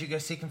 we made you go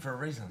second for a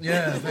reason.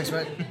 Yeah, thanks,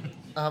 mate.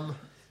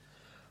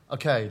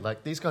 Okay,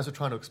 these guys are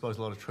trying to expose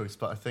a lot of truths,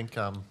 but I think...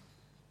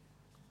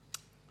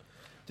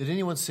 did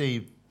anyone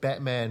see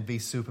Batman v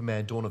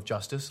Superman Dawn of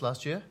Justice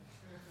last year?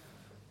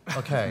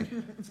 Okay.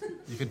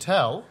 You can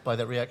tell by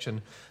that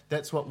reaction,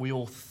 that's what we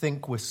all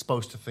think we're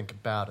supposed to think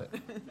about it.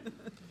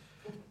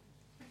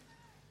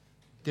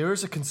 There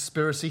is a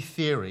conspiracy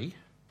theory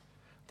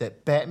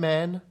that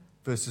Batman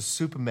versus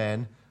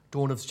Superman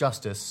Dawn of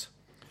Justice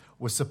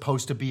was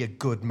supposed to be a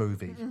good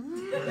movie.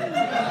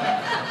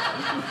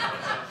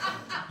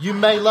 You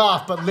may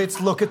laugh, but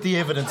let's look at the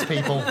evidence,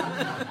 people.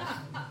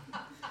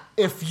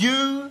 If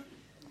you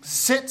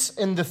sit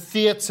in the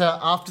theatre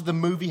after the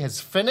movie has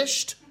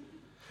finished,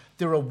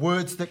 there are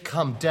words that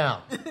come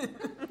down.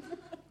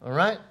 All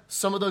right?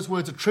 Some of those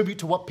words attribute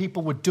to what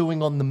people were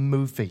doing on the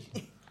movie.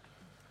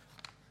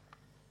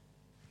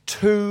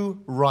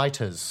 2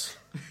 writers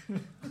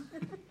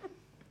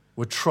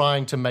were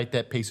trying to make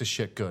that piece of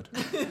shit good.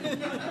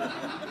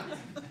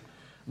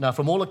 Now,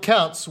 from all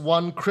accounts,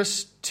 one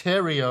Chris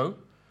Terrio,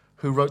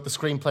 who wrote the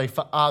screenplay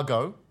for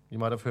Argo, you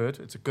might have heard,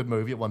 it's a good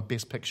movie, it won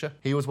Best Picture.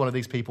 He was one of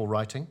these people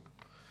writing.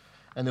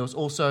 And there was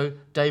also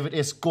David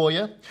S.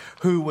 Goyer,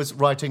 who was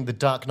writing the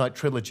Dark Knight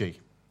trilogy.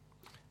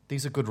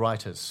 These are good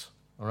writers,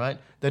 all right?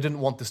 They didn't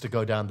want this to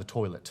go down the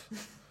toilet.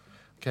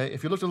 Okay,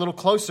 if you looked a little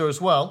closer as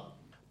well,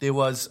 there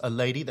was a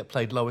lady that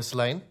played Lois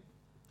Lane.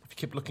 If you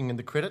keep looking in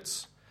the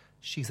credits,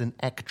 she's an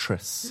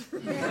actress.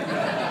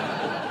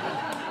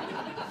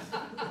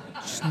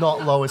 She's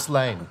not Lois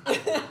Lane.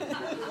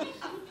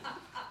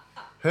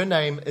 Her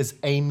name is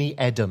Amy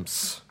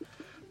Adams,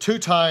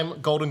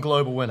 2-time Golden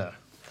Globe winner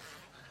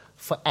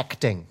for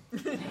acting.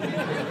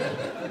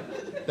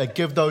 They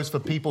give those for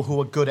people who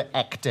are good at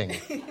acting.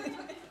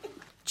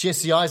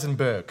 Jesse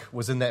Eisenberg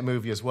was in that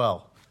movie as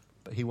well,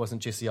 but he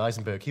wasn't Jesse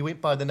Eisenberg. He went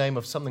by the name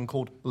of something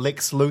called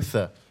Lex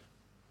Luthor.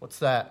 What's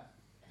that?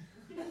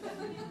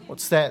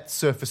 What's that,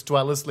 surface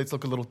dwellers? Let's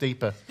look a little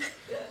deeper.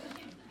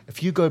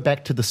 If you go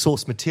back to the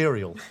source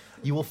material,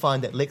 you will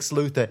find that Lex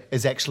Luthor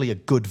is actually a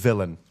good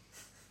villain.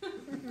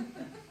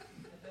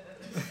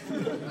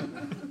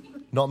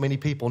 Not many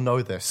people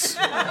know this.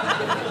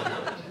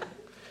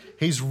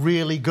 He's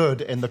really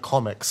good in the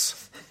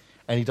comics,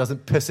 and he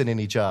doesn't piss in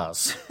any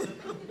jars.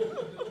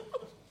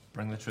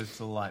 Bring the truth to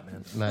the light,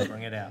 man. Mate.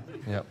 Bring it out.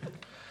 Yep.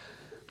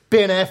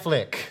 Ben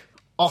Affleck,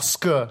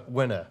 Oscar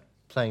winner,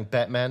 playing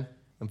Batman,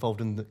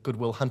 involved in the Good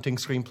Will Hunting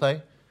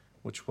screenplay,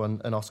 which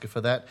won an Oscar for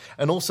that,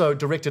 and also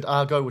directed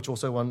Argo, which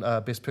also won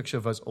Best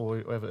Picture, as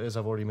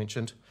I've already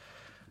mentioned.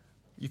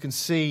 You can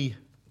see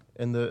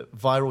in the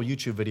viral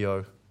YouTube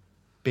video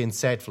Ben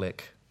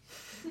Sadfleck,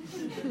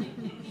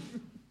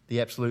 the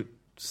absolute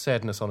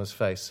sadness on his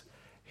face.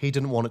 He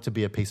didn't want it to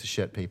be a piece of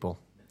shit, people.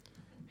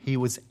 He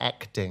was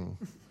acting.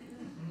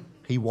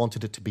 He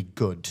wanted it to be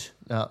good.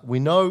 Now, we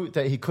know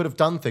that he could have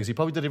done things. He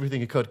probably did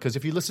everything he could, because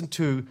if you listen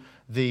to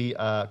the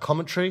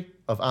commentary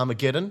of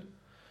Armageddon,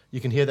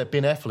 you can hear that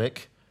Ben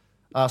Affleck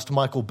asked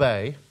Michael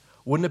Bay,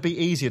 wouldn't it be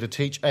easier to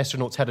teach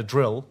astronauts how to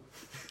drill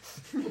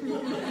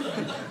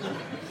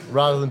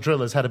rather than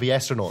drillers how to be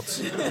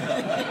astronauts?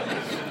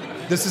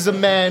 This is a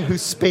man who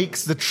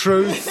speaks the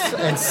truth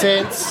and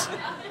sense.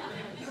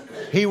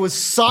 He was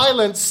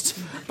silenced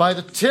by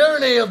the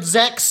tyranny of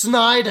Zack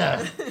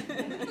Snyder.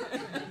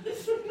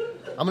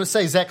 I'm going to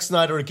say Zack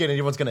Snyder again and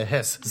everyone's going to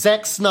hiss.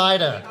 Zack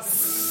Snyder.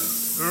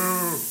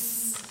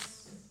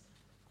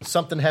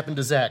 something happened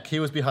to Zach. He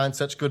was behind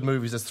such good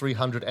movies as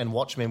 300 and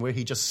Watchmen, where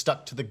he just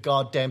stuck to the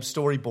goddamn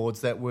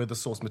storyboards that were the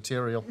source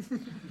material.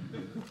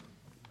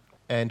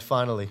 And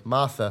finally,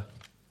 Martha.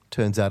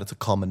 Turns out it's a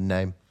common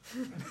name.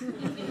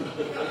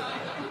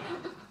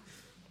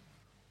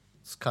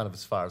 It's kind of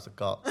as far as it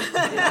got. Javier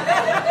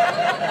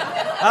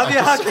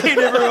Jarquin,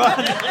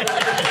 everyone.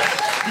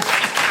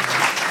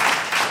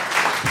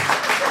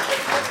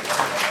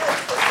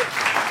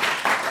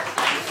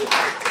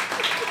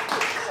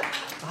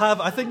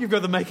 I think you've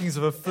got the makings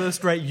of a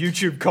first-rate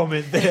YouTube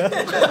comment there.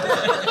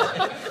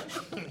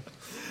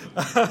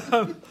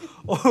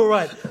 All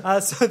right,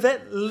 so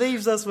that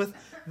leaves us with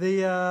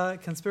the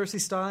conspiracy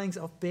stylings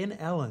of Ben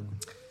Allan.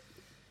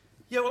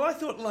 Yeah, well, I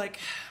thought,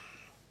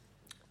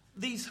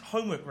 these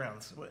homework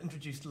rounds were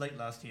introduced late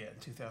last year, in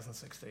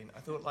 2016. I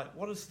thought,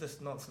 what is this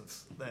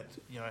nonsense that,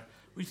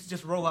 we should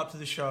just roll up to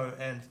the show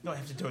and not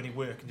have to do any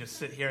work and just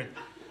sit here and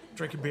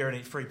drink a beer and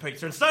eat free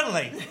pizza. And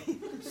suddenly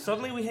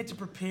we had to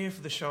prepare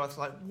for the show. It's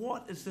like,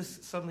 what is this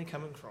suddenly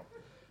coming from?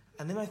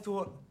 And then I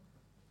thought,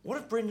 what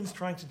if Brendon's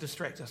trying to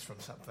distract us from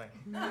something?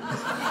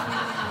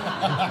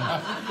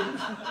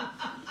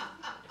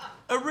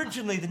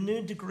 Originally, the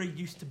Nerd Degree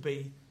used to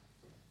be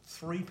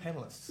 3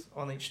 panellists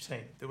on each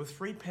team. There were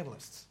 3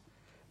 panellists.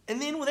 And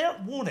then,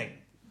 without warning,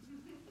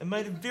 it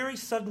made a very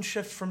sudden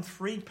shift from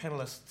 3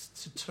 panellists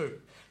to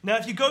 2. Now,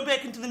 if you go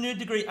back into the Nerd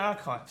Degree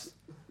archives,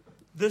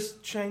 this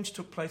change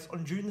took place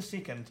on June the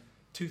 2nd,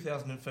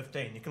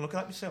 2015. You can look it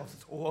up yourselves.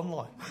 It's all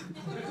online.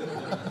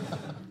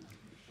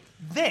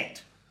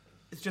 That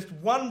is just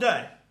one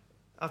day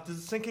after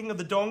the sinking of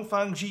the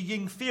Dongfang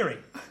Jiying ferry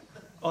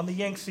on the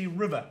Yangtze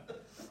River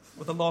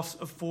with a loss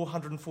of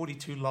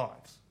 442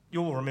 lives.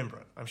 You all remember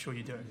it. I'm sure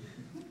you do.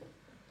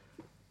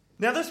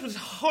 Now, this was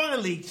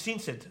highly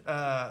censored,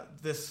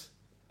 this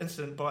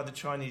incident by the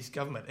Chinese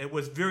government. It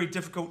was very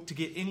difficult to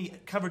get any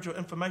coverage or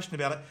information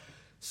about it.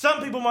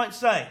 Some people might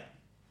say,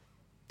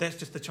 that's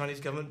just the Chinese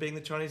government being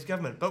the Chinese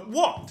government. But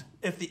what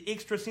if the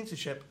extra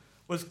censorship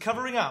was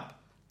covering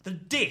up the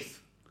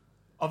death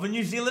of a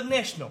New Zealand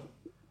national,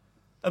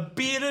 a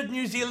bearded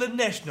New Zealand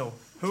national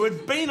who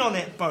had been on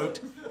that boat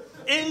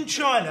in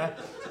China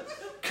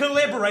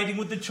collaborating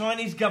with the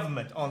Chinese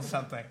government on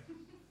something?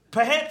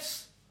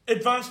 Perhaps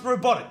advanced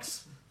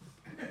robotics.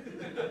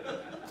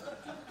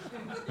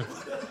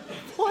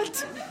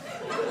 What?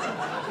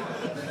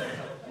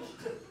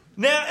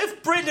 Now,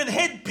 if Brendon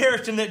had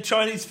perished in that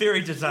Chinese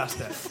ferry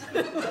disaster,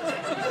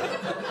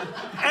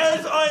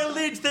 as I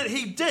allege that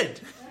he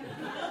did,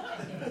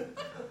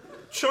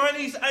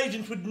 Chinese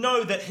agents would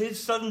know that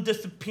his sudden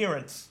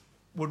disappearance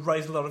would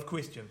raise a lot of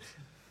questions.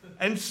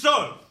 And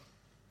so,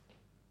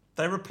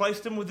 they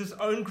replaced him with his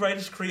own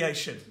greatest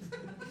creation.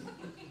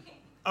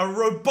 A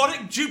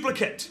robotic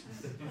duplicate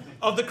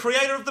of the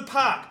creator of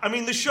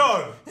the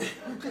show.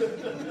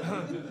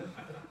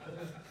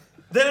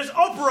 That has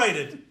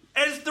operated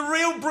as the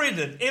real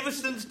Brendon ever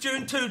since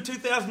June 2,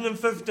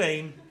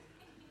 2015,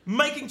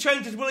 making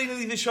changes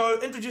willy-nilly to the show,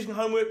 introducing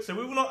homework, so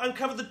we will not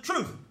uncover the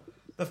truth.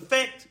 The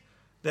fact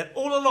that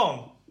all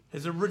along,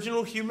 his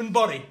original human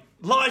body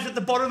lies at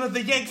the bottom of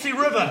the Yangtze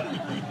River.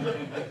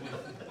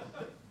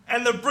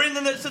 And the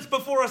Brendon that sits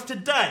before us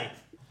today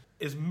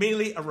is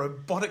merely a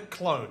robotic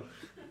clone.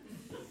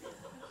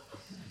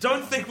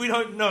 Don't think we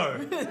don't know.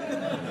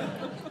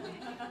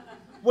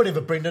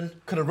 Whatever, Brendon.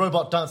 Could a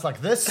robot dance like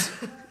this?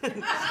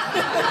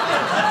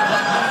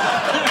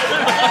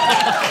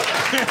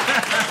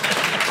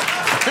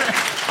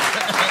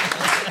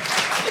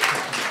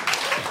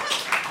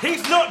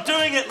 He's not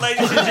doing it,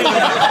 ladies and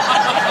gentlemen.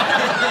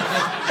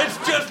 It's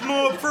just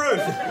more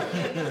proof.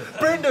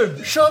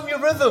 Brendon, show him your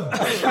rhythm.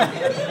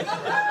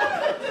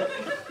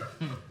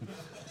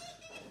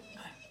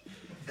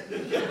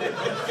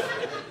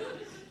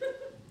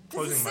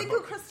 There's a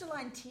single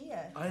crystalline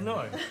tear. I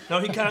know. No,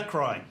 he can't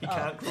cry. He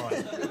can't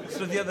cry.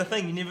 So the other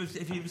thing,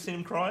 have you ever seen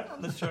him cry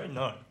on this show?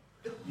 No.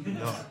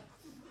 No.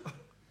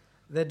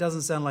 That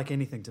doesn't sound like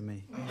anything to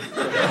me.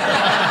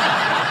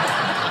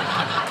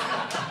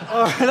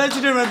 All right, ladies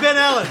and gentlemen, Ben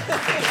Allan.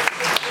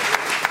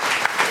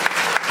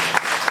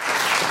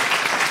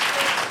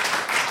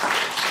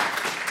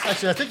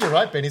 Actually, I think you're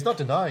right, Ben. He's not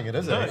denying it,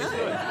 is he?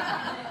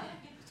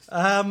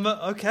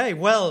 Okay,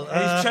 well...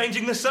 he's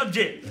changing the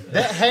subject.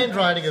 That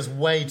handwriting is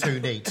way too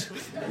neat.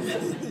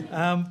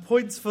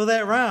 Points for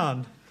that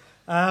round.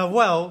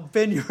 Well,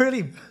 Ben, you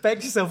really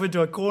backed yourself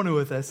into a corner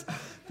with this,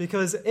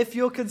 because if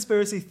your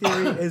conspiracy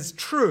theory is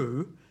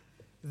true,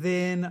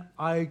 then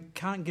I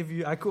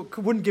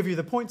wouldn't give you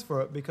the points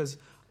for it, because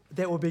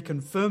that would be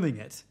confirming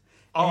it.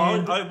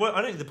 I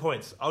don't need the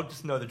points. I'll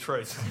just know the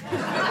truth.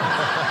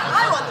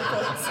 I want the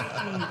points.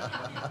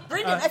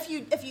 Brendon,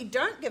 if you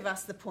don't give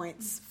us the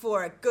points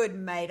for a good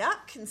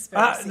made-up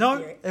conspiracy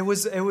theory... it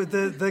was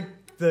the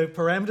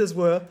parameters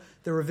were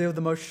to reveal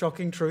the most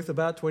shocking truth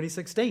about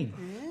 2016.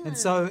 Yeah. And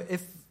so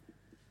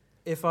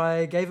if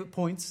I gave it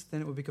points,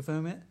 then it would be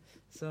confirming it.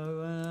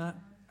 So I'm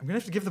going to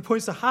have to give the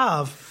points to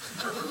Harv.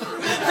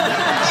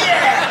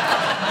 Yeah!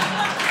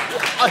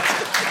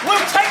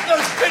 We'll take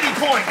those pity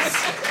points!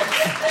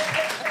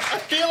 I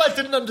feel like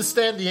didn't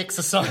understand the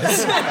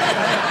exercise.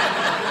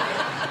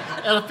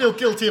 And I feel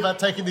guilty about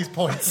taking these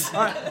points.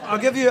 All right, I'll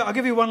give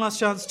you one last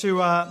chance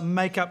to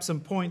make up some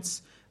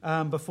points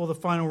before the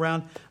final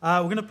round.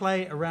 We're going to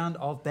play a round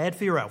of Bad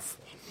for Your Elf.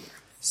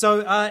 So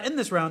in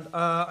this round,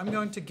 I'm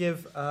going to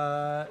give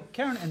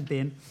Karen and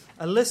Ben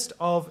a list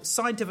of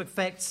scientific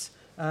facts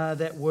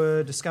that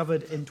were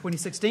discovered in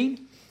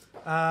 2016.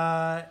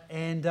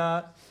 And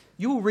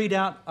you will read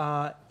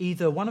out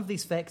either one of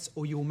these facts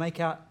or you will make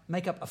up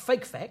a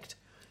fake fact.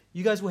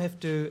 You guys will have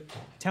to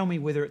tell me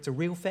whether it's a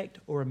real fact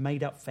or a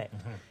made-up fact.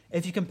 Mm-hmm.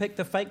 If you can pick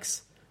the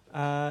fakes,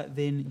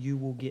 then you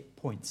will get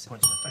points.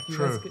 Points for fact.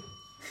 True.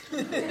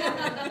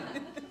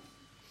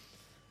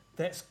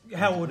 That's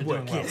how it would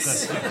work, well.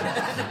 yes.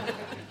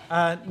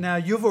 Now,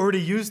 you've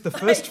already used the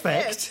first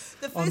fact Yes.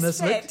 The on first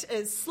this fact list.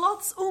 is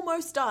sloths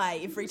almost die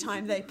every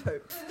time they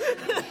poop.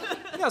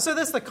 Yeah, so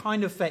that's the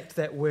kind of fact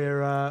that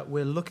we're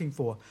looking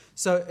for.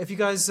 So if you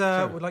guys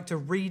would like to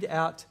read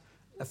out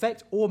a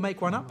fact or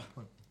make one up.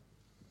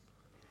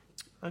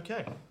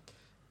 Okay.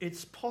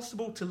 It's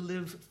possible to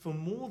live for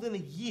more than a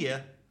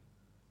year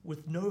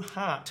with no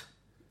heart.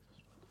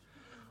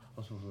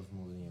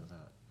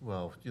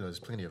 Well, there's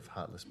plenty of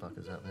heartless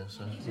buckers out there,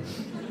 so...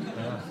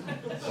 Yeah.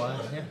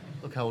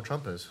 Look how old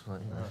Trump is.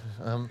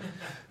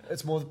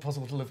 It's more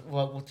possible to live...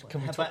 Well, can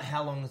we How about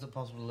how long is it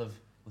possible to live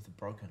with a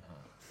broken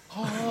heart?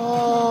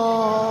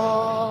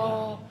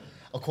 Oh!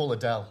 I'll call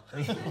Adele.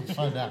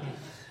 Find out.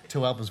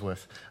 2 albums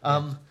worth.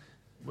 Do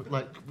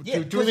we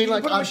mean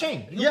like... put a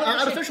machine.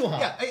 Artificial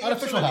heart. Yeah,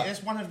 artificial heart.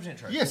 That's 100%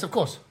 true. Yes, of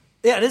course.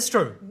 Yeah, it is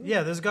true.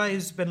 Yeah, there's a guy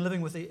who's been living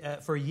with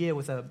for a year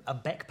with a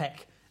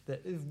backpack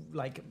that,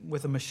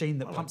 with a machine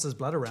that pumps his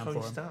blood around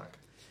Tony for him. Stark.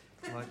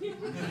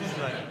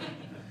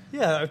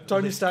 Yeah,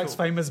 Tony That's Stark's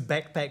cool. famous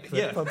backpack. That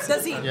Yeah. pumps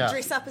Does he Yeah.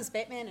 dress up as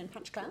Batman and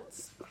punch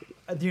clowns?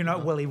 Do you know?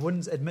 Well, he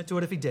wouldn't admit to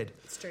it if he did.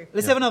 It's true.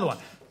 Let's have another one.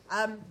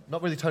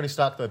 Not really Tony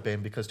Stark, though,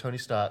 Ben, because Tony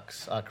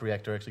Stark's arc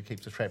reactor actually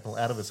keeps the shrapnel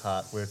out of his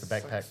heart, whereas the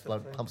backpack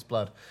pumps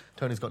blood.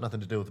 Tony's got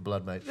nothing to do with the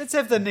blood, mate. Let's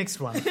have the next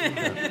one.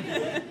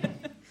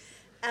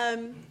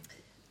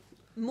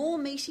 More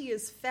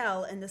meteors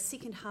fell in the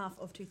second half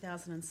of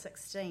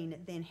 2016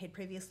 than had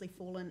previously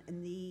fallen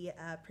in the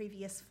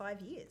previous 5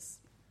 years.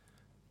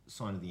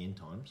 Sign of the end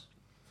times.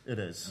 It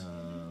is.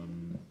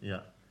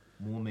 Yeah.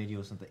 More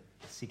meteors in the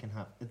second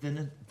half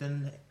than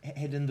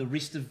had in the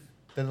rest of...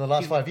 Then in the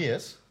last 5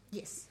 years,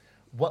 Yes.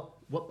 what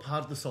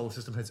part of the solar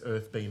system has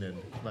Earth been in?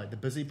 Like the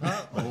busy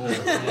part?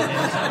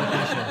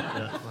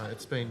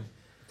 It's been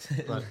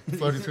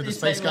floating through the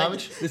space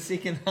garbage. The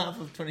second half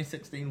of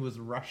 2016 was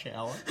rush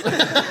hour.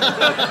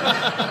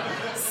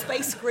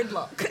 Space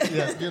gridlock.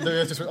 Yeah, the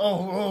Earth just went,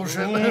 oh shit.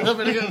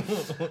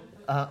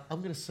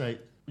 I'm going to say,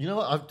 you know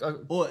what?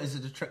 Or is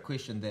it a trick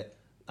question that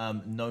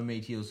no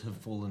meteors have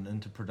fallen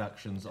into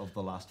productions of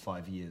the last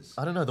 5 years?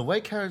 I don't know. The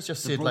way Karen's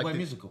just The said, Broadway like,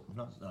 musical.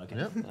 No, okay.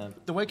 Yeah.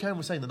 The way Karen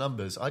was saying the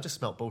numbers, I just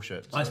smelt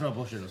bullshit. I smell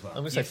bullshit as well.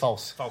 I'm going to say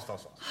false.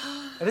 False.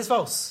 It is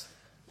false.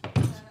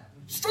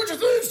 Stranger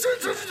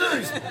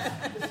Things!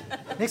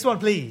 Next one,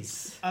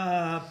 please.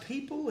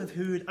 People have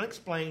heard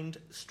unexplained,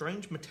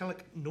 strange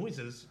metallic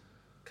noises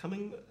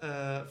coming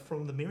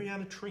from the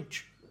Mariana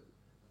Trench.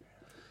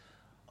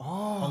 Oh,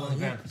 on the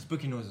ground.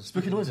 Spooky noises.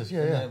 Spooky noises,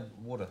 yeah, In yeah. the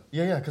water.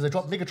 Yeah, because they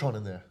dropped Megatron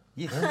in there.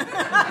 Yes.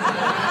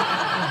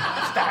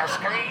 That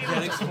explains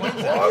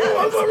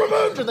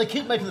it. And they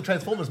keep making the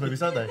Transformers movies,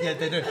 don't they? Yeah,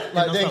 they do.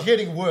 Like, they're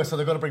getting worse, so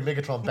they've got to bring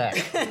Megatron back.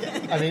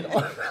 I mean,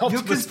 Your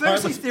Optimus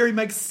conspiracy Prime- theory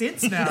makes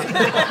sense now.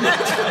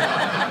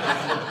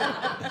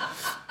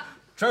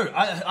 True.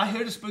 I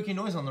heard a spooky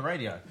noise on the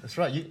radio. That's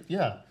right,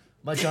 yeah.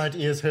 My giant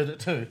ears heard it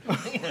too.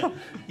 Yes.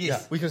 Yeah,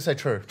 we can say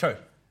true. True.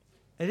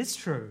 It is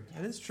true.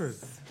 It is true.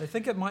 They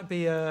think it might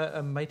be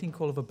a mating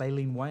call of a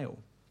baleen whale.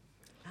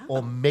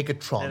 Or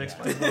Megatron. That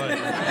explains why.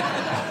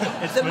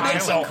 The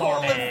mating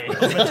call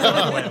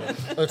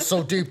of... It's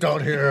so deep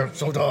down here,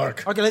 so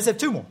dark. Okay, let's have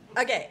two more.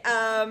 Okay,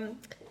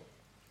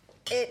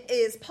 it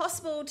is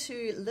possible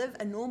to live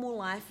a normal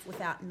life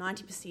without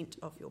 90%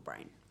 of your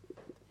brain.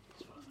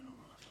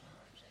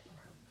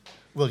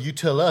 Well, you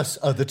tell us,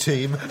 other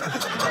team.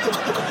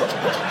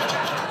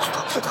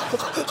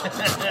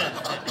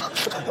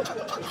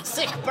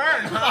 Sick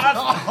burn, huh?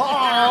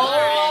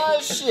 Oh,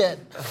 shit.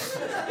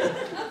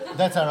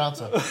 That's our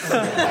answer.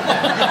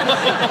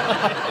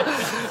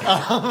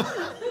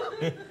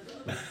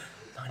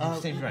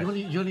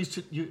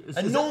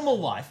 A normal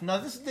life?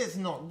 No, that's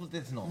not.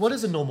 What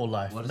is a normal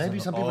life? What is Maybe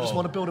a- some people just oh.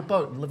 want to build a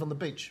boat and live on the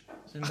beach.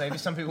 Maybe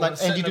some people Like want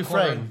to sit Andy in a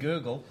corner Dufresne. and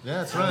gurgle.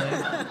 Yeah, that's right.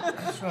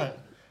 That's right.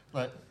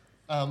 Like,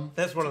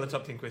 That's one of the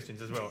top 10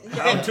 questions as well.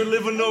 How to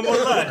live a normal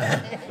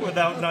life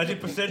without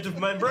 90% of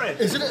my brain.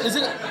 is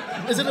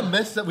it a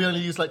myth that we only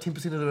use like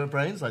 10% of our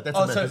brains? Like that's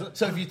a myth, is it?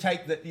 So if you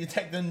take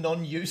the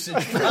non-usage,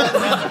 I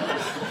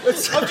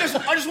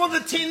just want the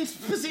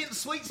 10%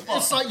 sweet spot.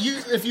 It's like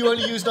if you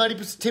only use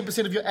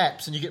 10% of your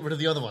apps and you get rid of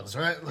the other ones,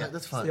 right? Like,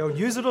 that's fine. The old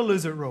use it or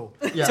lose it rule.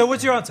 Yeah. So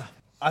what's your answer?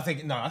 I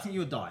think you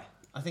would die.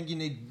 I think you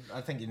need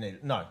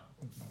it. No,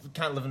 you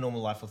can't live a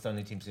normal life with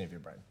only 10% of your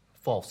brain.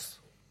 False.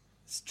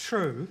 It's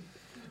true.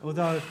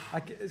 Although,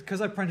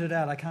 because I printed it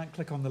out, I can't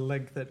click on the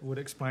link that would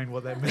explain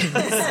what that means.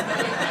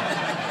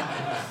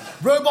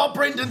 Robot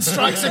Brendon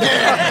strikes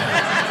again!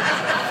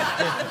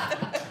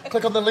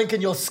 Click on the link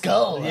in your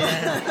skull.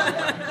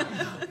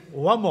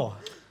 One more.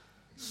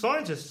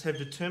 Scientists have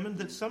determined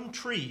that some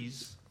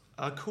trees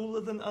are cooler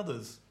than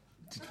others.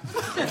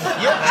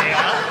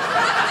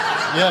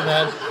 Yeah,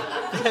 man.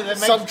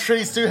 Some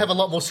trees do have a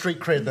lot more street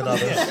cred than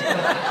others.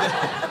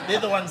 They're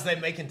the ones they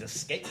make into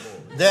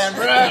skateboards. Damn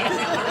right.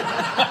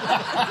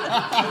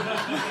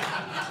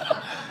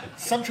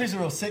 Some trees are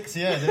real sexy,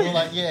 yeah. They're all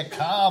like, yeah,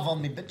 carve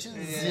on me,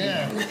 bitches.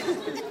 Yeah.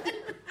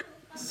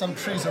 Some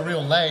trees are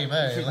real lame,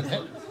 eh?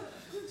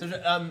 So,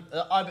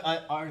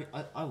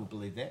 I would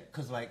believe that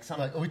because like some.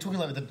 Like, are we talking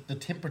like the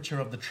temperature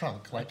of the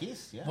trunk? Like,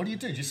 yes, yeah. What do?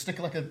 Do you stick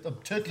like a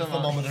turkey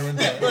thermometer in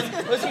there?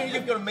 Listen,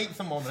 you've got a meat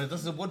thermometer.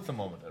 This is a wood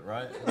thermometer,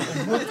 right?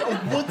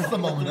 A wood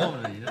thermometer.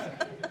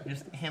 You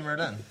just hammer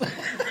it in.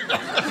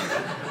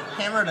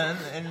 Hammer it in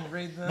and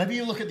read the. Maybe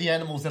you look at the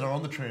animals that are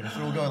on the tree and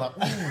they're all going like,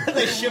 ooh.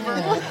 They shiver.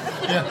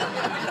 Yeah.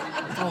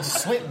 They're all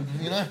sweating,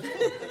 you know.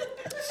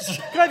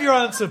 Can I have your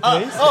answer,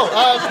 please?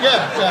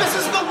 Yeah. This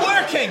is the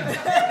working.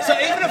 So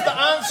even if the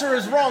answer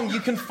is wrong, you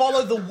can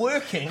follow the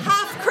working.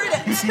 Half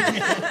credit.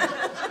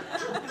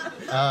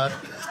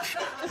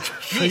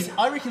 Yes,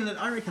 I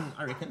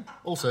reckon.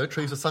 Also,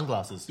 trees with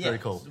sunglasses. Yeah, Very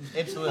cool.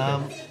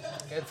 Absolutely.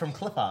 From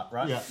clip art,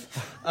 right? Yeah.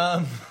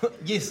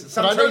 Yes. But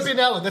Some I know trees. Ben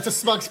Allan, that's a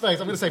smug space.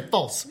 I'm going to say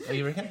false. Oh,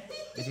 you reckon?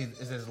 Is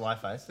his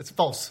live face? It's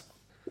false.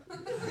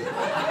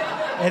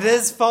 It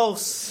is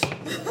false.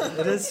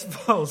 It is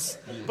false.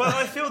 But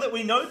I feel that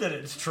we know that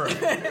it's true,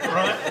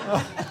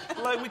 right?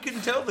 Like we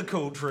can tell the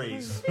cool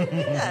trees.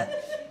 Yeah.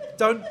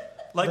 Don't.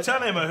 Like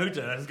Tane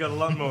Mahuta has got a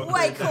lot more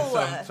Way than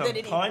cooler some than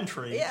any pine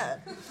trees. Yeah.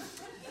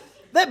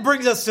 That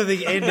brings us to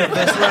the end of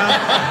this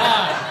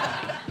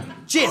round.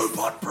 Jeff.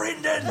 Robot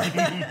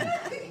Brendon!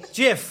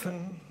 Jeff,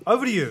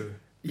 over to you.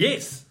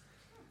 Yes.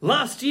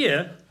 Last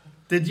year,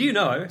 did you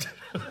know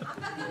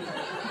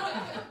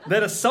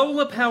that a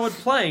solar-powered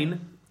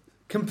plane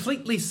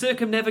completely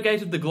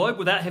circumnavigated the globe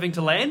without having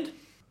to land?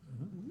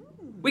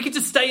 We could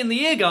just stay in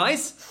the air,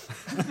 guys.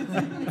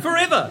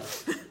 Forever.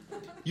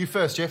 You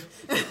first, Jeff.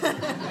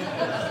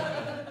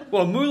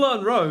 Well,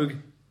 Moulin Rouge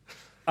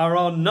are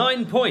on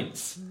 9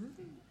 points.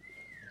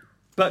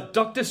 But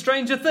Doctor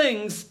Stranger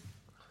Things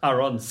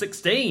are on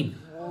 16.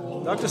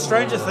 Dr.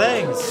 Stranger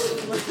Things.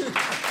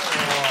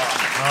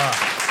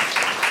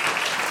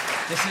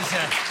 This is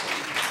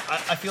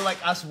I feel like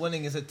us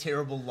winning is a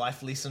terrible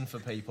life lesson for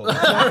people.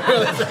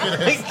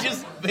 Like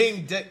just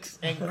being dicks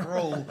and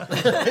cruel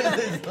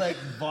is like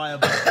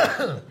viable.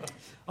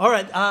 All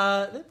right,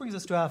 that brings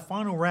us to our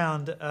final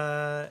round,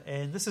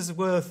 and this is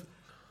worth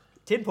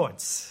 10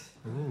 points.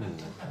 Ooh.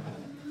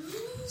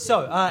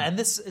 So, and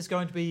this is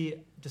going to be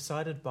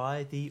decided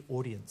by the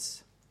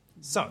audience.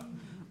 So,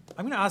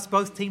 I'm going to ask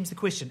both teams the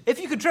question.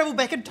 If you could travel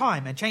back in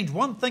time and change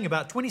one thing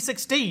about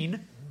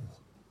 2016,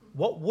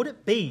 what would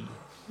it be?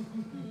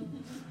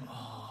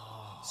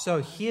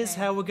 So here's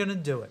how we're going to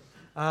do it.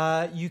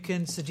 You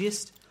can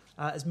suggest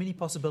as many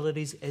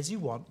possibilities as you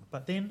want,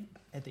 but then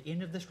at the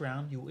end of this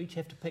round, you'll each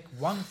have to pick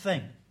one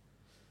thing.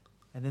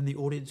 And then the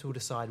audience will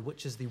decide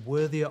which is the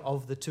worthier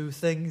of the two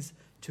things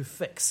to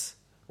fix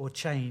or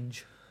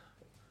change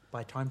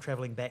by time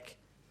travelling back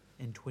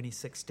in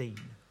 2016.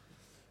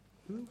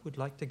 Who would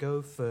like to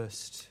go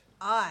first?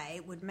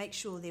 I would make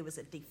sure there was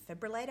a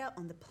defibrillator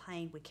on the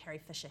plane where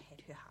Carrie Fisher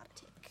had her heart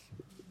attack.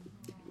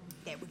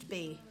 That would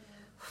be,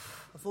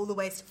 of all the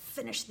ways to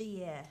finish the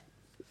year,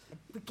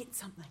 we'd get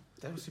something.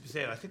 That was super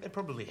sad. I think they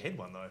probably had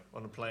one though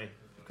on a plane.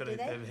 They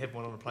have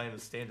one on a plane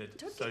as standard.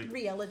 Don't get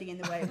reality in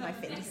the way of my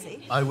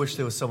fantasy. I wish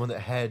there was someone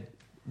that had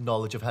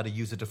knowledge of how to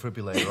use a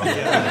defibrillator.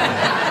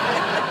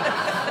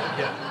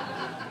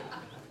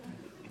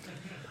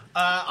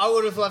 I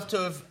would have loved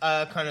to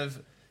have kind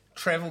of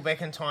travelled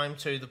back in time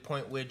to the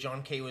point where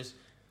John Key was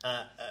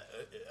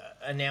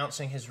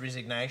announcing his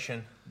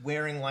resignation,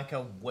 wearing like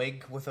a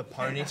wig with a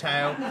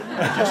ponytail,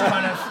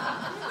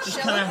 just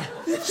kind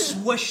of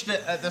swished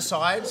it at the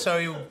side, so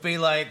he would be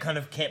like kind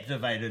of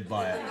captivated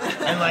by it,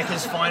 and like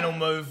his final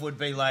move would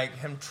be like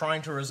him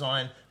trying to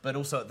resign, but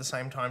also at the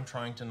same time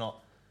trying to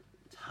not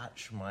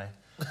touch my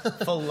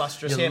full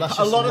lustrous hair.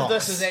 A lot of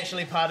this is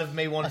actually part of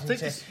me wanting to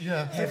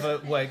have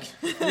a wig.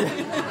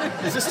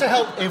 Is this to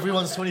help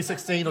everyone's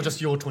 2016 or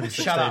just your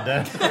 2016, Shut up.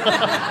 Dan?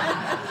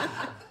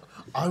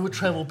 I would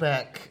travel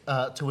back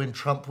to when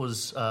Trump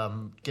was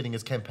getting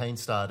his campaign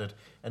started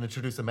and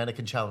introduce the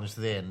mannequin challenge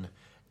then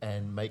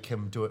and make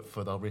him do it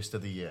for the rest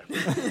of the year.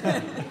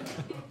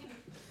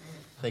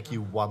 Thank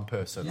you, one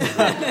person.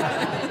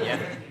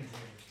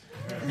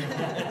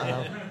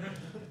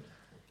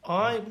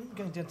 I'm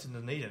going down to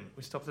Dunedin.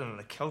 We stopped in at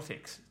a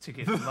Caltex to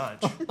get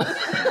lunch.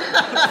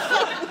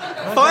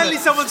 Finally,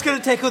 someone's going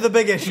to tackle the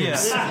big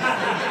issues.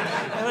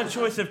 Yeah. And a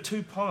choice of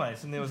 2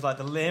 pies, and there was like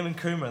the lamb and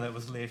kumara that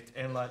was left,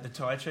 and like the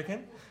Thai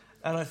chicken.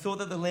 And I thought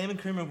that the lamb and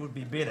kumara would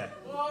be better.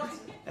 What?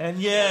 And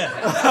yeah,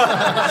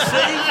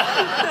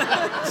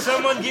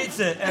 Someone gets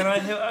it, and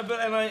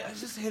I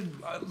just had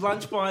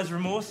lunch buyer's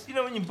remorse. You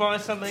know when you buy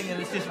something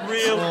and it's just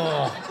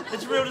real,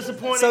 it's real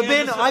disappointing. So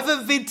Ben, I've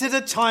invented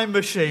a time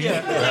machine.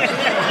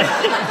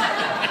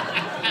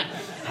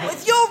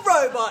 With your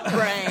robot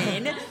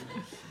brain.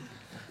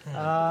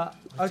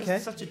 Okay.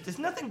 There's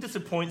nothing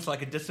disappoints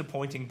like a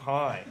disappointing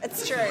pie.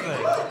 It's true.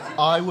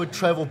 I would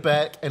travel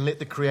back and let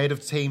the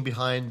creative team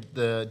behind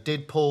the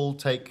Deadpool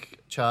take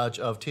charge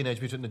of Teenage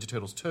Mutant Ninja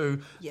Turtles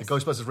 2, Yes. the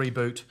Ghostbusters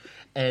reboot,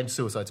 and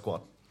Suicide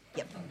Squad.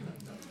 Yep.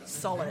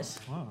 Solid.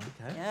 Oh,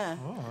 okay. Yeah.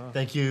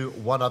 Thank you,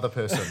 one other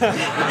person.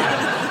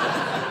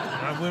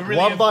 We're really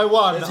One by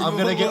one, I'm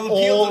going to get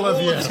all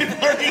of you.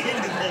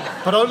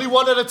 But only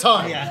one at a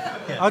time.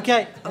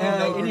 Okay.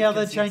 Any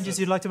other changes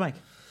you'd like to make?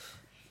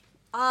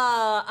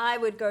 I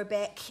would go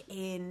back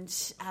and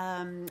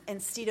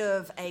instead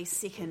of a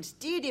second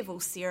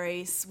Daredevil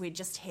series, we'd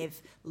just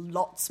have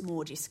lots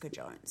more Jessica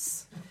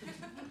Jones.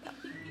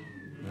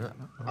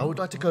 I would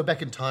like to go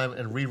back in time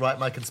and rewrite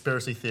my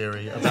conspiracy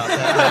theory about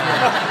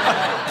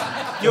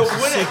that. You're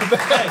winning.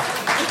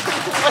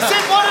 I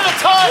said one at a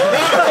time!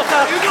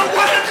 You're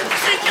winning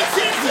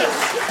consensus.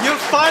 You've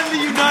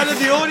finally united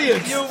the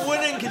audience. You're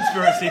winning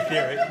conspiracy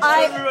theory.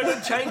 Everyone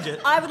can change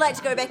it. I would like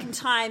to go back in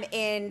time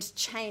and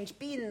change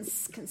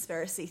Ben's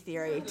conspiracy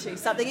theory to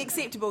something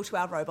acceptable to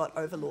our robot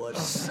overlord.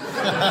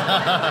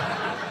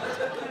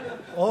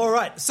 All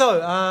right.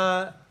 So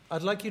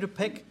I'd like you to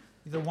pick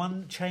the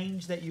one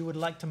change that you would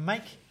like to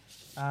make.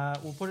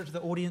 We'll put it to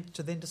the audience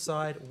to then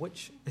decide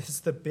which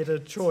is the better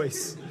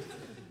choice.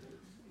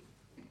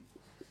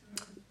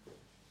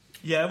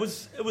 Yeah, it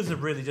was a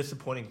really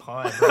disappointing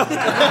pie.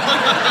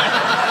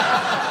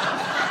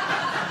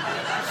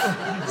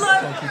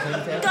 Look,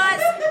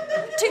 guys,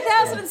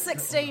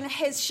 2016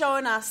 has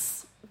shown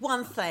us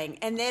one thing,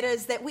 and that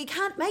is that we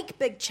can't make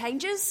big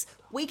changes.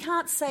 We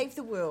can't save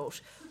the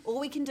world. All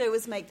we can do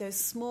is make those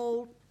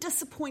small,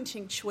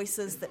 disappointing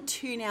choices that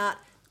turn out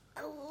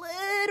a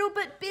little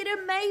bit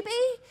better, maybe.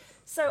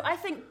 So I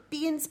think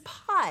Ben's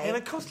pie. And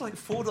it cost like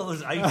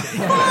 $4.80.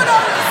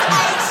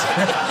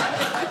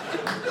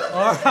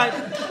 All right.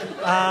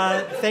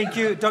 Thank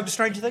you. Dr.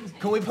 Stranger Things?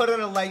 Can we put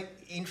in a late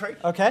entry?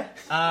 Okay.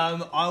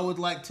 I would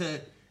like to...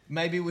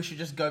 Maybe we should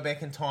just go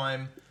back in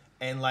time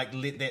and, like,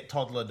 let that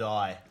toddler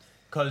die.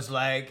 Because,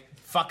 like...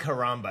 Fuck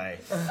Harambe.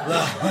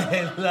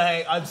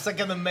 like, I'm sick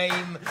of the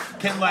meme.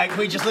 Can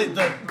we just let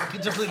the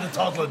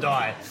toddler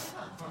die?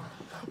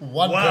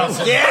 One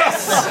person.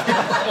 Yes!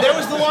 That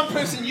was the one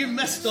person you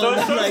missed on.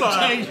 So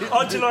far,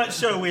 on tonight's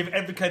show, we've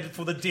advocated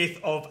for the death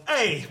of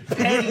A,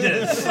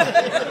 pandas,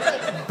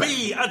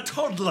 B, a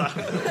toddler.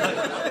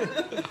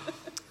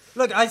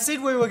 Look, I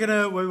said we were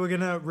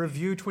gonna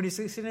review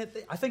 2016.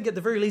 I think at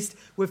the very least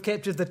we've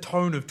captured the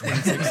tone of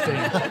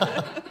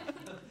 2016.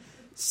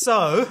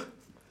 So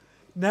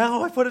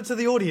now I put it to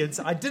the audience.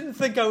 I didn't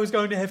think I was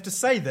going to have to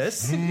say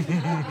this,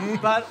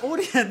 but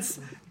audience,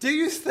 do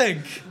you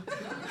think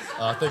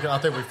I think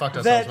we fucked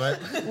ourselves, mate.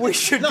 that we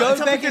should go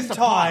back in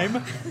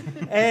time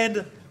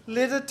and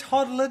let a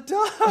toddler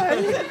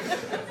die,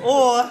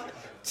 or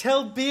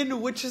tell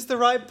Ben which is the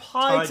right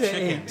pie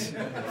to eat?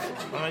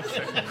 Pie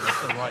chicken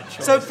is the right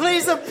choice. So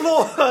please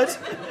applaud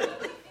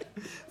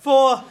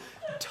for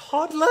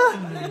toddler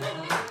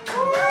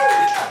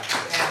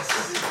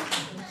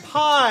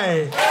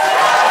pie.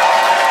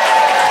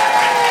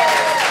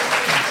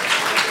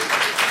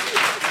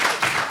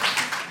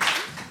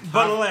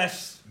 But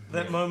alas,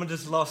 that moment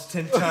is lost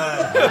in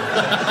time.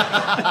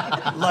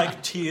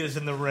 Like tears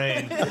in the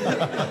rain.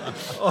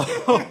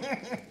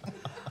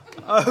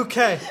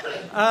 Okay.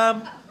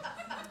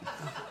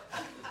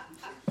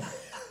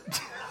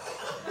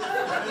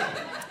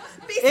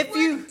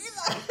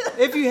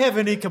 If you have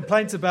any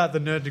complaints about the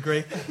Nerd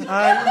Degree, you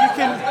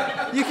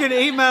can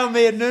email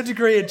me at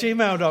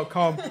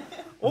nerddegree@gmail.com.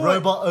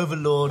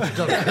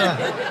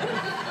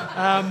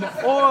 RobotOverlord.com.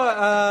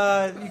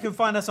 Or you can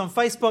find us on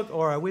Facebook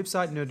or our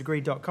website,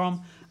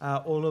 nerddegree.com.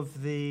 All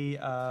of the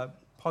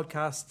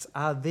podcasts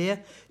are there.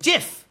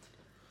 Jeff,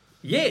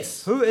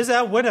 Yes. who is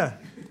our winner?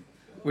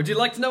 Would you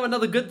like to know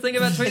another good thing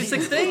about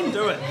 2016?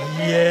 Do it.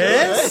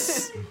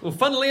 Yes. Well,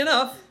 funnily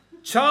enough,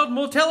 child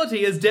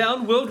mortality is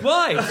down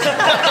worldwide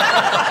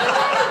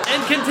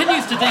and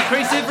continues to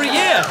decrease every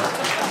year.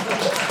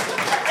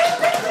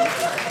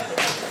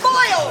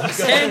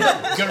 And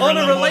on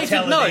a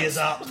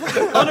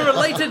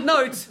related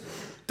note,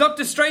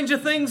 Dr. Stranger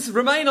Things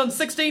remain on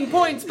 16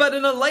 points, but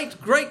in a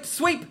late great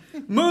sweep,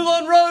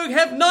 Moulin Rouge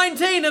have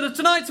 19 and are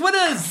tonight's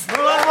winners.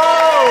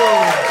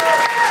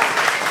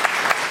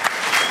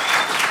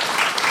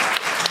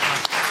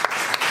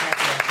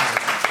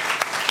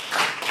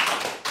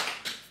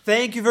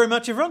 Thank you very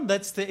much, everyone.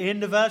 That's the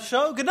end of our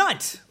show. Good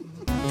night.